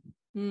 But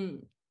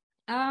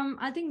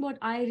I think what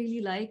I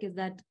really like is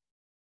that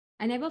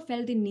I never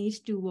felt the need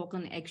to walk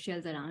on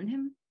eggshells around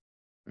him.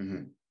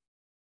 Mm-hmm.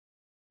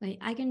 Like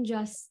I can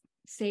just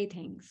say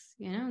things,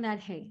 that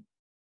hey,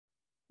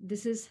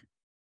 this is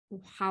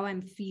how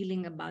I'm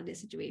feeling about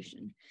this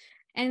situation.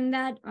 And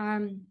that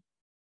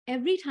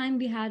every time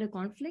we had a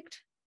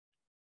conflict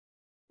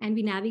and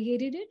we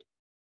navigated it,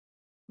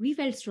 we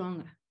felt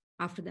stronger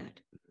after that.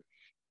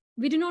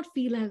 We do not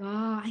feel like,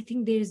 I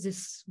think there's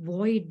this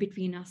void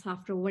between us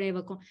after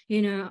whatever,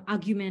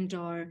 argument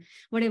or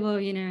whatever,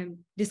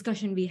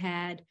 discussion we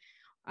had.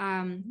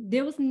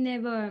 There was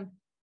never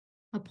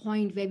a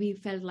point where we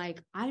felt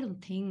like, I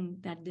don't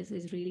think that this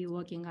is really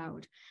working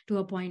out, to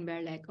a point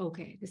where like,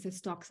 okay, this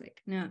is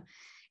toxic. No,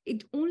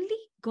 it only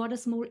got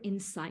us more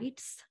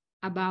insights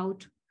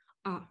about,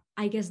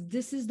 I guess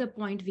this is the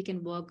point we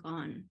can work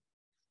on.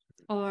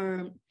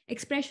 Or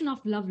expression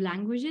of love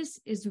languages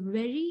is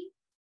very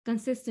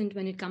consistent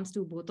when it comes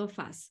to both of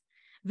us.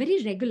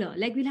 Very regular.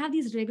 Like we'll have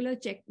these regular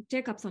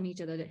checkups on each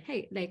other. That,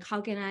 hey, like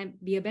how can I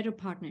be a better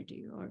partner to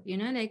you? Or,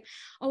 like,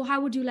 oh,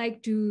 how would you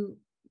like to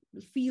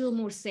feel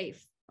more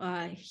safe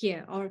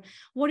here? Or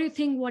what do you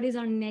think, what is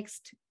our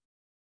next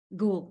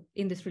goal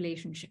in this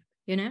relationship?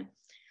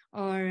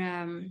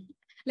 Or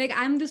like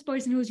I'm this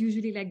person who's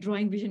usually like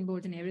drawing vision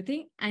boards and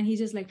everything, and he's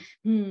just like,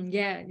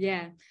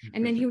 yeah,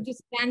 and then he would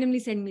just randomly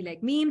send me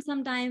like memes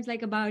sometimes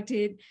like about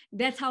it.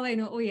 That's how I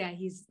know, oh yeah,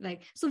 he's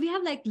like, so we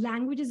have like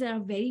languages that are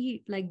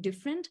very like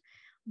different,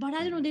 but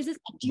I don't know, there's this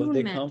but they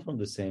attunement. come from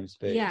the same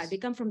space. Yeah, they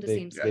come from the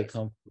same space. They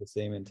come from the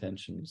same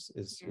intentions.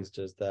 It's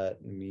just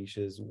that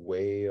Nimisha's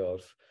way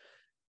of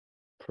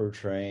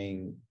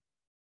portraying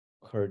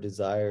her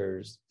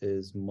desires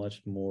is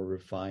much more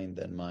refined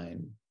than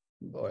mine,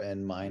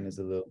 and mine is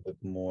a little bit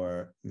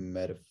more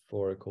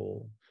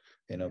metaphorical,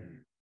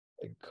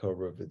 like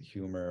covered with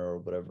humor or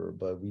whatever.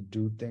 But we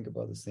do think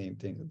about the same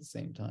things at the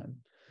same time.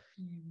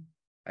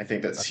 I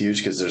think that's huge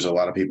because there's a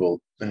lot of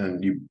people,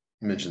 and you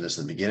mentioned this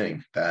in the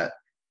beginning, that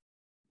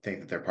think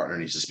that their partner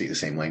needs to speak the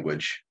same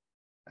language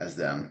as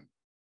them,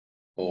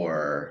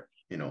 or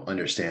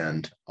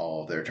understand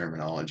all of their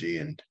terminology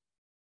and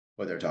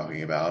what they're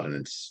talking about.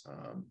 And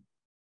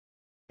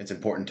it's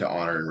important to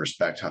honor and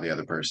respect how the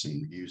other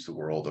person views the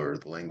world or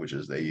the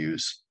languages they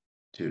use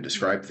to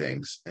describe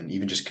things, and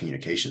even just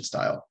communication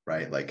style,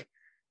 right? Like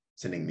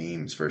sending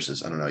memes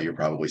versus, I don't know, you're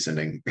probably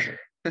sending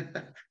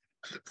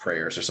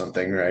prayers or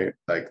something, right?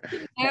 Like,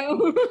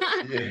 Oh.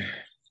 yeah,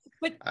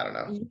 But I don't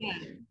know. yeah.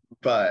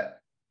 But,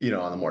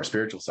 on the more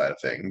spiritual side of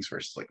things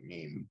versus like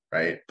meme,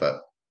 right?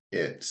 But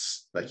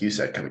it's like you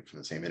said, coming from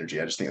the same energy.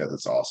 I just think that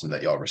that's awesome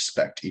that y'all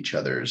respect each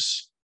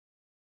other's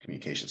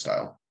communication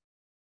style.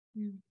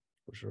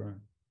 For sure.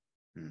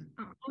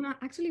 I'm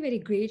actually very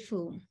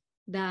grateful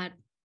that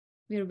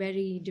we're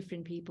very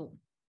different people.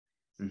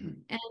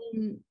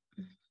 And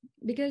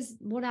because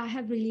what I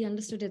have really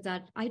understood is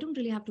that I don't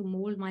really have to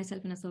mold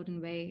myself in a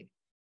certain way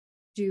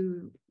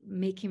to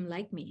make him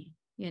like me,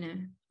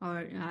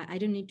 or I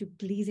don't need to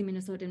please him in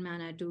a certain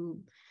manner to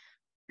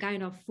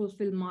kind of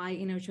fulfill my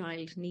inner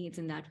child needs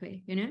in that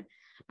way,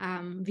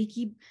 we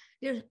keep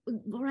there.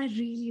 What I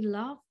really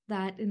love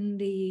that in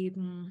the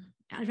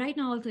right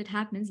now also it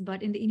happens,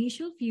 but in the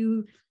initial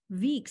few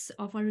weeks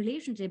of our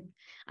relationship,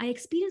 I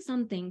experienced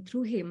something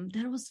through him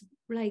that was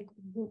like,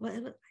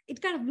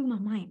 it kind of blew my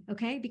mind.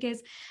 Okay,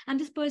 because I'm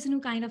this person who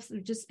kind of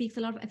just speaks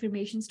a lot of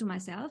affirmations to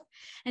myself,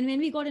 and when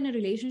we got in a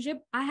relationship,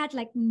 I had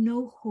like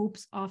no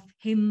hopes of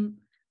him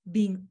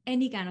being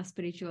any kind of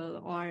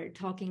spiritual or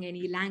talking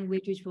any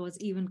language which was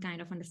even kind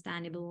of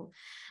understandable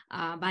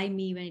by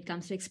me when it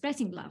comes to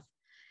expressing love.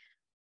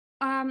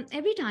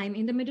 Every time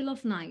in the middle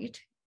of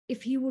night,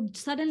 if he would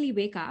suddenly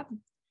wake up,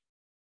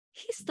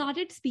 he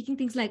started speaking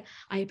things like,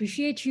 I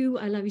appreciate you,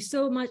 I love you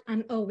so much,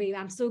 and oh wait,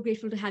 I'm so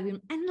grateful to have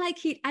you. And like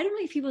I don't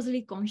know if he was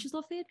really conscious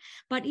of it,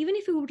 but even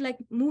if he would like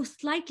move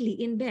slightly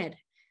in bed,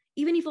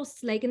 even if it was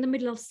like in the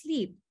middle of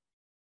sleep,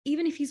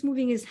 even if he's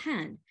moving his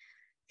hand,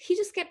 he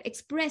just kept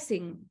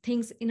expressing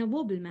things in a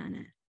verbal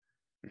manner.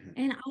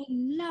 And I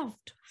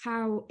loved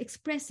how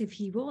expressive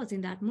he was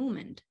in that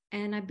moment.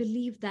 And I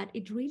believe that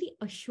it really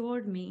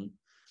assured me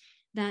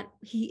that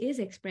he is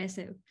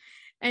expressive,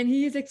 and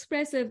he is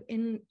expressive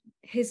in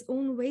his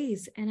own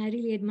ways. And I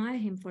really admire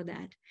him for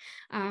that.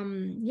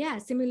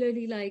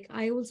 Similarly, like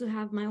I also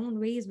have my own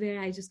ways where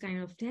I just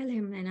kind of tell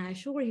him and I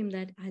assure him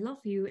that I love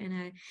you and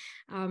I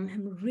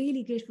am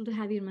really grateful to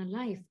have you in my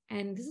life.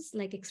 And this is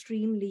like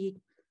extremely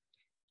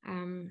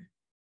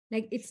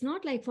like it's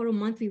not like for a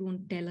month we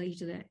won't tell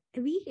each other.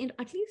 We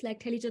at least like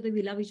tell each other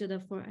we love each other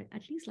for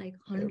at least like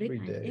 100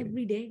 times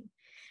every day.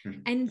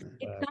 And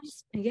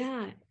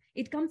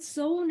it comes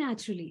so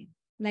naturally.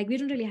 Like we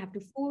don't really have to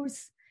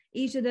force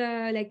each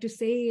other like to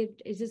say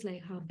it. It's just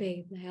like, oh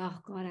babe, like, oh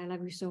God, I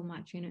love you so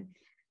much, in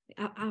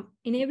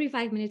every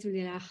 5 minutes we'll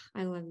be like,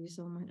 I love you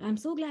so much, I'm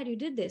so glad you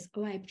did this,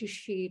 oh I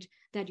appreciate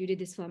that you did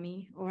this for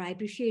me, or I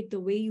appreciate the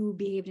way you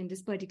behaved in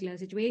this particular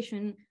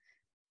situation.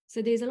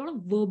 So there's a lot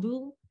of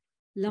verbal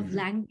love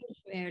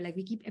language where like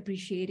we keep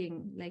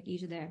appreciating like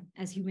each other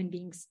as human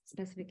beings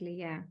specifically.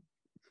 Yeah.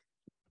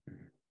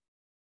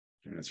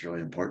 And that's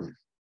really important.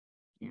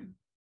 Yeah.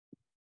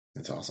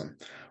 That's awesome.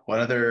 What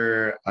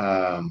other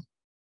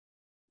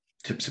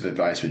tips of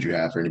advice would you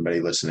have for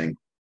anybody listening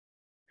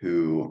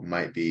who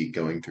might be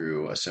going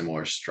through a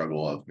similar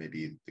struggle of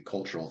maybe the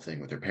cultural thing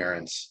with their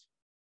parents?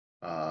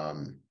 I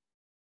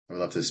would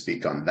love to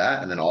speak on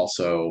that. And then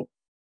also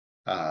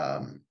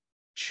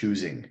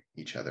choosing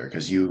each other,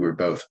 because you were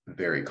both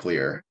very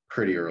clear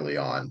pretty early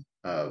on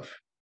of,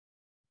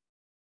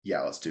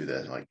 yeah, let's do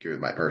this. Like, you're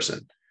my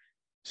person.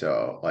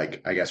 So,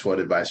 like, I guess what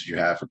advice would you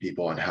have for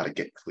people on how to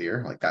get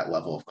clear, like that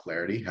level of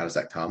clarity? How does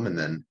that come? And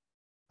then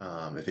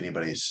if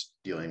anybody's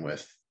dealing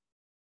with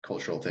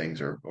cultural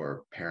things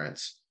or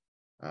parents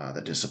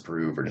that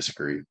disapprove or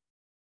disagree.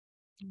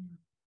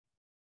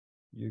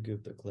 You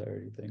give the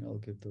clarity thing, I'll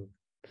give the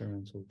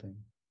parental thing.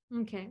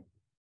 Okay.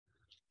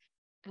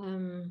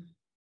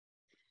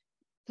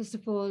 First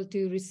of all,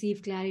 to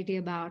receive clarity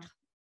about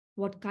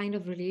what kind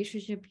of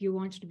relationship you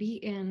want to be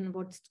in,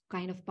 what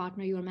kind of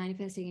partner you are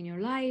manifesting in your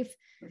life.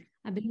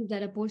 I believe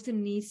that a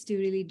person needs to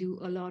really do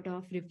a lot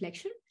of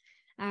reflection,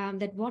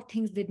 that what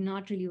things did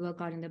not really work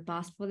out in the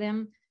past for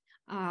them.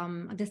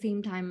 At the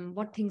same time,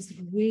 what things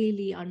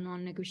really are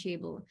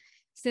non-negotiable.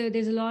 So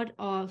there's a lot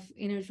of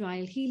inner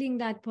child healing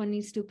that one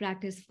needs to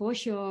practice for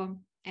sure.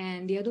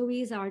 And the other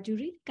ways are to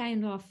really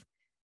kind of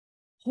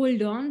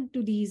hold on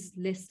to these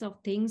lists of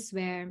things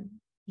where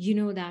you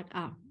know that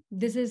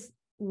this is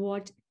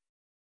what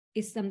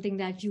is something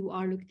that you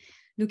are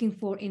looking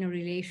for in a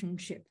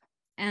relationship,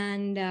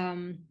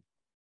 and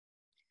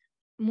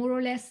more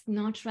or less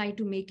not try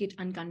to make it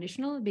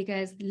unconditional,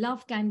 because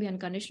love can be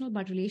unconditional,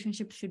 but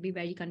relationships should be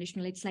very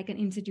conditional. It's like an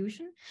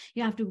institution.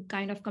 You have to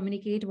kind of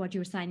communicate what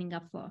you're signing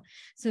up for.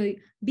 So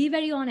be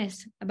very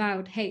honest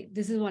about, hey,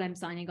 this is what I'm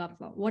signing up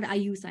for. What are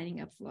you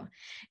signing up for?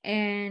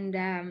 And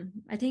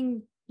I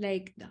think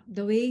like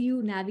the way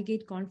you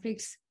navigate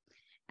conflicts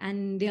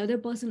and the other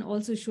person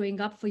also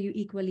showing up for you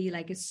equally,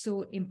 like, is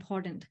so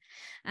important.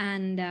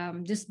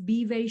 And just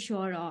be very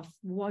sure of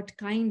what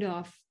kind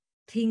of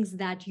things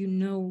that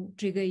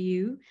trigger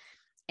you,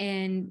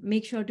 and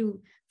make sure to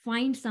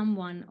find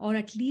someone, or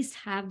at least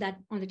have that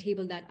on the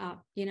table, that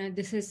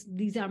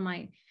these are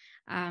my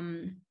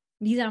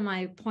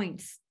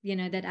points,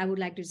 that I would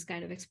like to just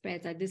kind of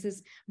express, that this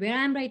is where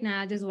I am right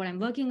now, this is what I'm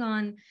working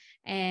on,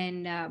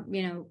 and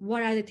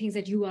what are the things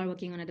that you are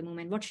working on at the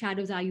moment, what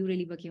shadows are you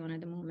really working on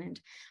at the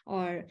moment.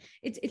 Or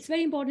it's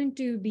very important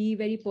to be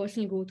very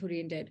personal growth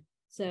oriented.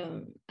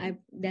 So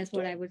that's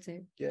what I would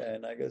say. Yeah,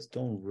 and I guess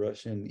don't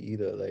rush in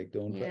either. Like,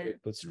 don't try to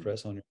put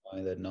stress on your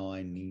mind that now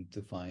I need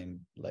to find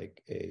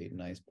like a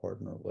nice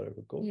partner or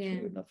whatever. Go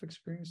through enough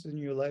experiences in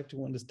your life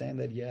to understand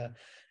that, yeah,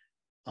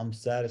 I'm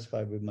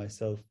satisfied with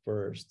myself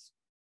first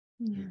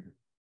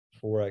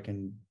before I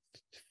can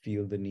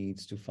feel the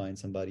needs to find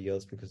somebody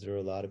else. Because there are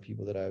a lot of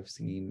people that I've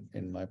seen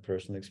in my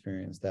personal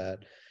experience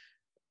that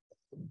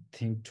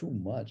think too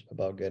much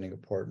about getting a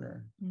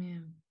partner,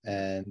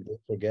 and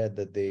they forget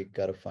that they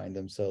got to find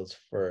themselves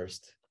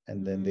first,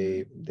 and then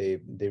they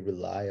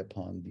rely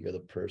upon the other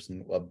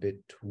person a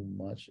bit too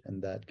much, and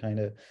that kind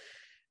of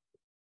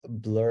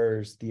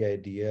blurs the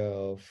idea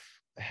of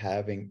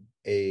having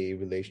a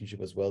relationship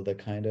as well. That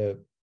kind of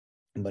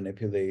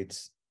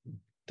manipulates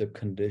the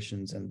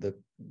conditions and the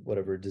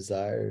whatever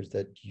desires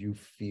that you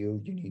feel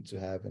you need to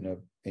have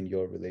in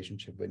your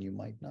relationship, when you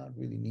might not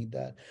really need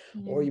that,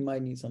 or you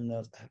might need something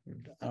else.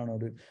 I don't know,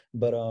 dude.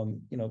 But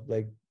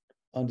like,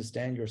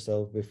 understand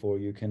yourself before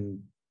you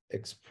can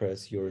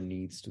express your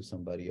needs to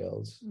somebody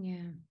else.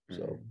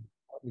 So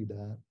probably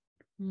that.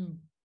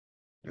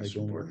 That's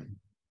important.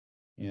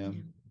 Yeah.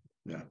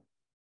 I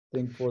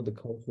think for the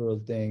cultural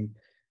thing,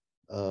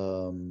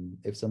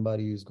 if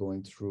somebody is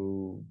going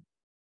through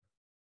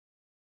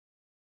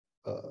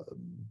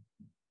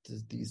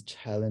these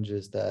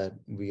challenges that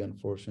we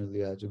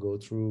unfortunately had to go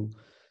through,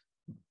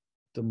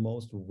 the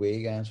most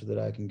vague answer that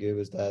I can give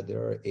is that there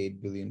are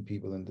 8 billion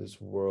people in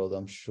this world.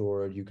 I'm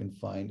sure you can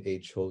find a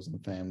chosen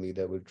family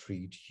that will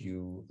treat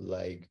you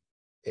like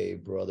a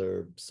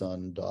brother,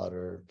 son,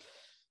 daughter,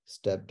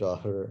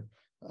 stepdaughter,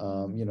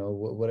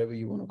 whatever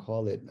you want to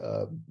call it,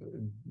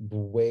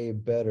 way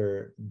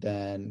better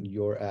than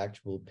your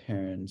actual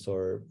parents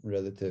or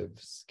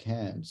relatives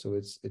can. So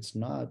it's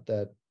not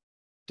that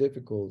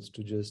difficult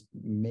to just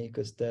make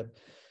a step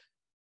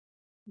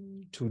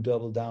to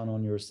double down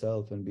on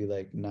yourself and be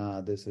like,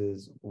 nah, this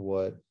is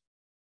what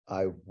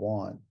I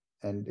want.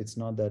 And it's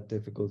not that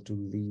difficult to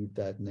leave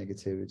that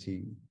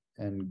negativity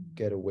and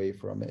get away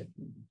from it.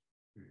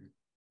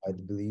 I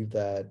believe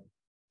that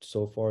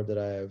so far that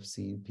I have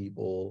seen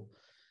people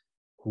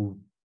who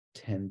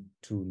tend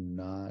to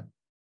not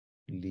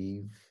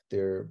leave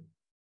their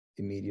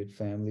immediate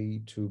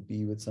family to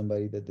be with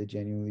somebody that they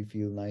genuinely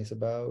feel nice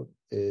about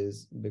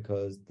is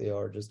because they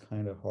are just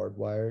kind of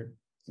hardwired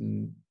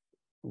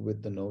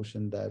with the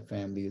notion that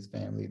family is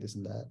family, this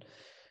and that.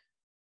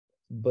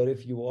 But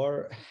if you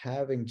are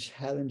having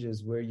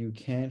challenges where you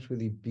can't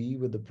really be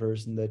with the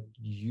person that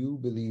you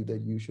believe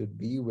that you should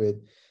be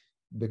with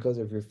because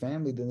of your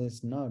family, then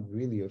it's not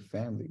really a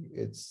family.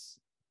 It's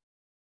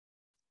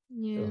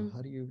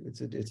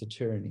it's a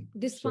tyranny.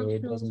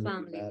 Dysfunctional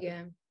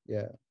family.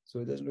 Yeah. So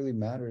it doesn't really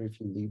matter if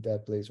you leave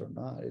that place or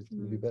not. It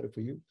will be better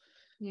for you.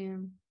 Yeah.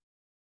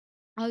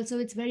 Also,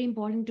 it's very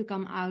important to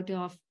come out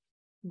of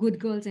good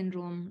girl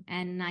syndrome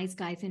and nice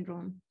guy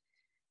syndrome.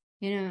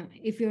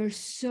 If you're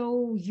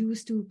so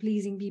used to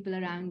pleasing people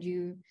around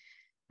you,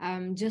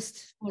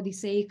 just for the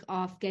sake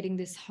of getting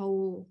this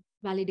whole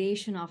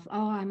validation of,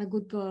 oh, I'm a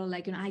good girl,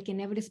 like, I can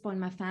never disappoint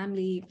my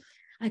family,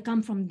 I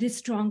come from this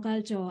strong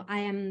culture, I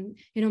am,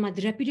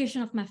 the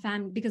reputation of my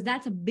family, because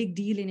that's a big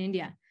deal in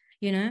India,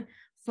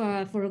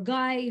 for a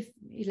guy,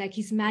 like,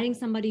 he's marrying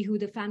somebody who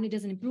the family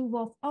doesn't approve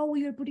of. Oh,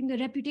 you're putting the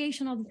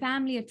reputation of the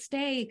family at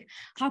stake.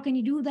 How can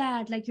you do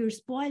that? Like, you're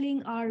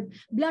spoiling our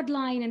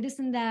bloodline and this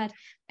and that.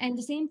 And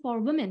the same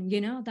for women,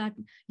 that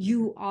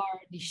you are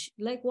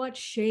like, what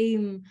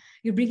shame?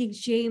 You're bringing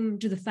shame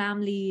to the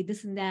family,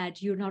 this and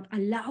that. You're not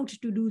allowed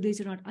to do this.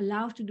 You're not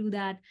allowed to do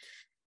that.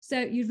 So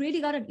you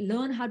really got to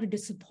learn how to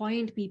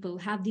disappoint people,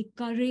 have the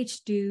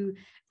courage to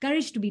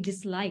be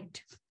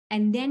disliked,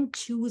 and then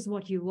choose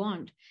what you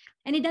want.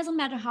 And it doesn't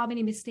matter how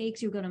many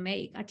mistakes you're going to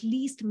make. At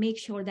least make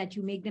sure that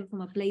you make them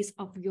from a place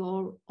of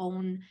your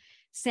own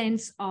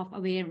sense of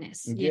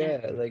awareness.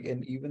 Like,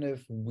 and even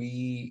if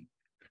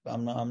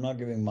I'm not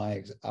giving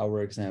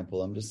our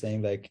example. I'm just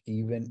saying, like,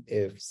 even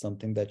if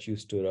something that you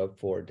stood up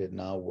for did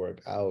not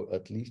work out,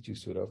 at least you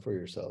stood up for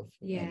yourself.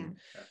 And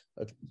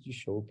at least you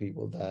show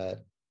people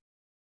that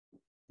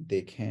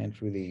they can't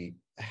really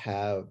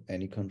have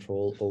any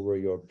control over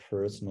your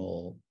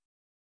personal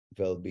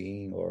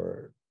well-being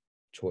or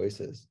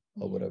choices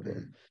or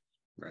whatever.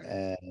 Right.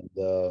 And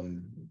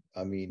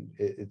I mean,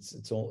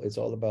 it's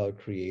all about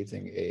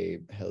creating a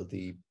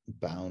healthy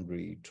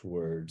boundary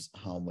towards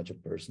how much a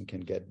person can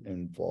get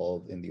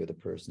involved in the other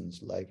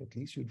person's life. At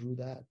least you drew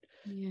that.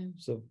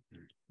 So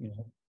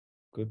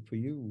good for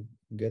you.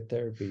 Get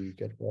therapy,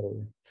 get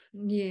better.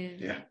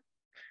 Yeah.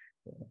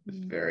 It's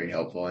very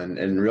helpful.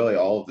 And really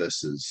all of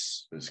this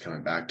is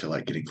coming back to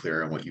like getting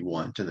clear on what you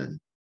want and then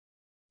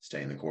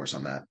staying the course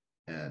on that.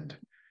 And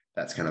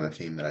that's kind of the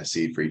theme that I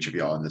see for each of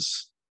y'all in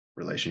this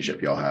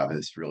relationship y'all have.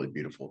 Is really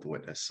beautiful to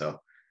witness. So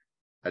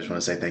I just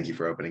want to say thank you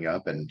for opening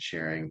up and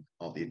sharing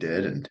all that you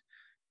did and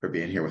for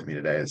being here with me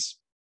today. This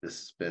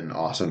has been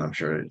awesome. I'm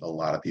sure a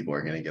lot of people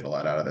are going to get a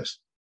lot out of this.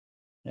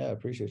 Yeah, I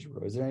appreciate you,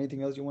 bro. Is there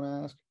anything else you want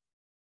to ask?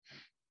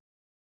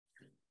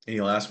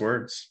 Any last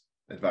words,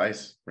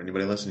 advice for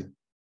anybody listening?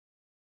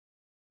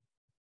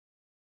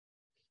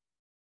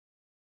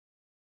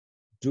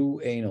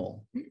 Do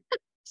anal.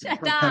 Shut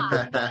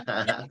up.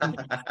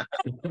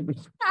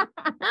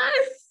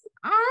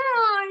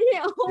 Oh,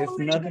 yeah. If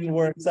nothing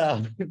works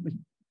out.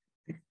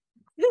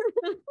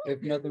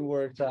 If nothing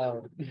works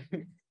out.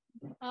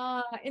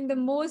 In the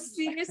most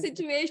serious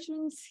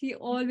situations, he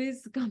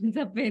always comes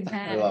up with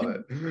that. I love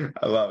it.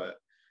 I love it.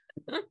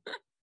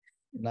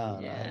 No,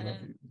 Yeah. I love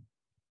you.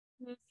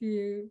 Love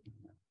you.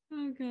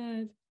 Oh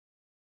God.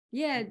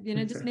 Yeah,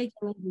 just make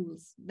your own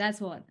rules. That's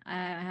what I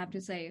have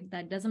to say.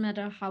 That doesn't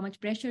matter how much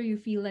pressure you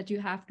feel that you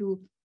have to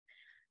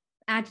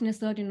act in a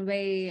certain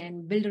way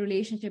and build a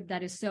relationship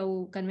that is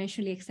so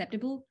conventionally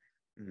acceptable.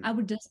 Mhm. I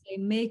would just say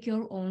make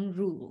your own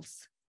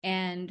rules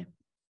and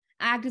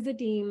act as a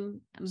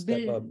team,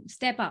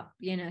 step up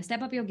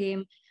your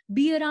game,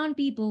 be around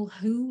people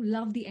who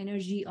love the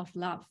energy of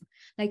love.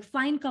 Like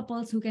find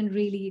couples who can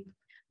really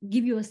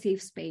give you a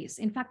safe space.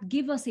 In fact,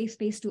 give a safe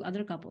space to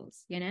other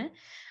couples,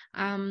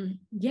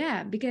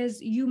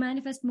 because you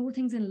manifest more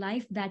things in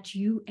life that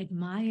you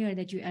admire,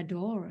 that you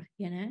adore.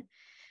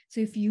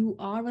 So if you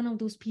are one of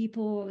those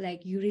people,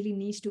 like you really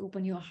need to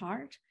open your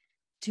heart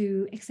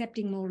to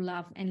accepting more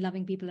love and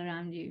loving people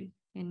around you.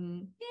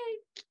 And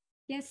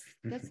yes,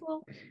 that's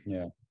all.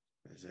 Yeah.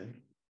 That's it.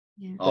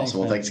 Yeah.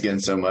 Awesome. Well, thanks again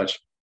so much.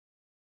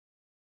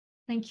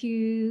 Thank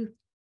you.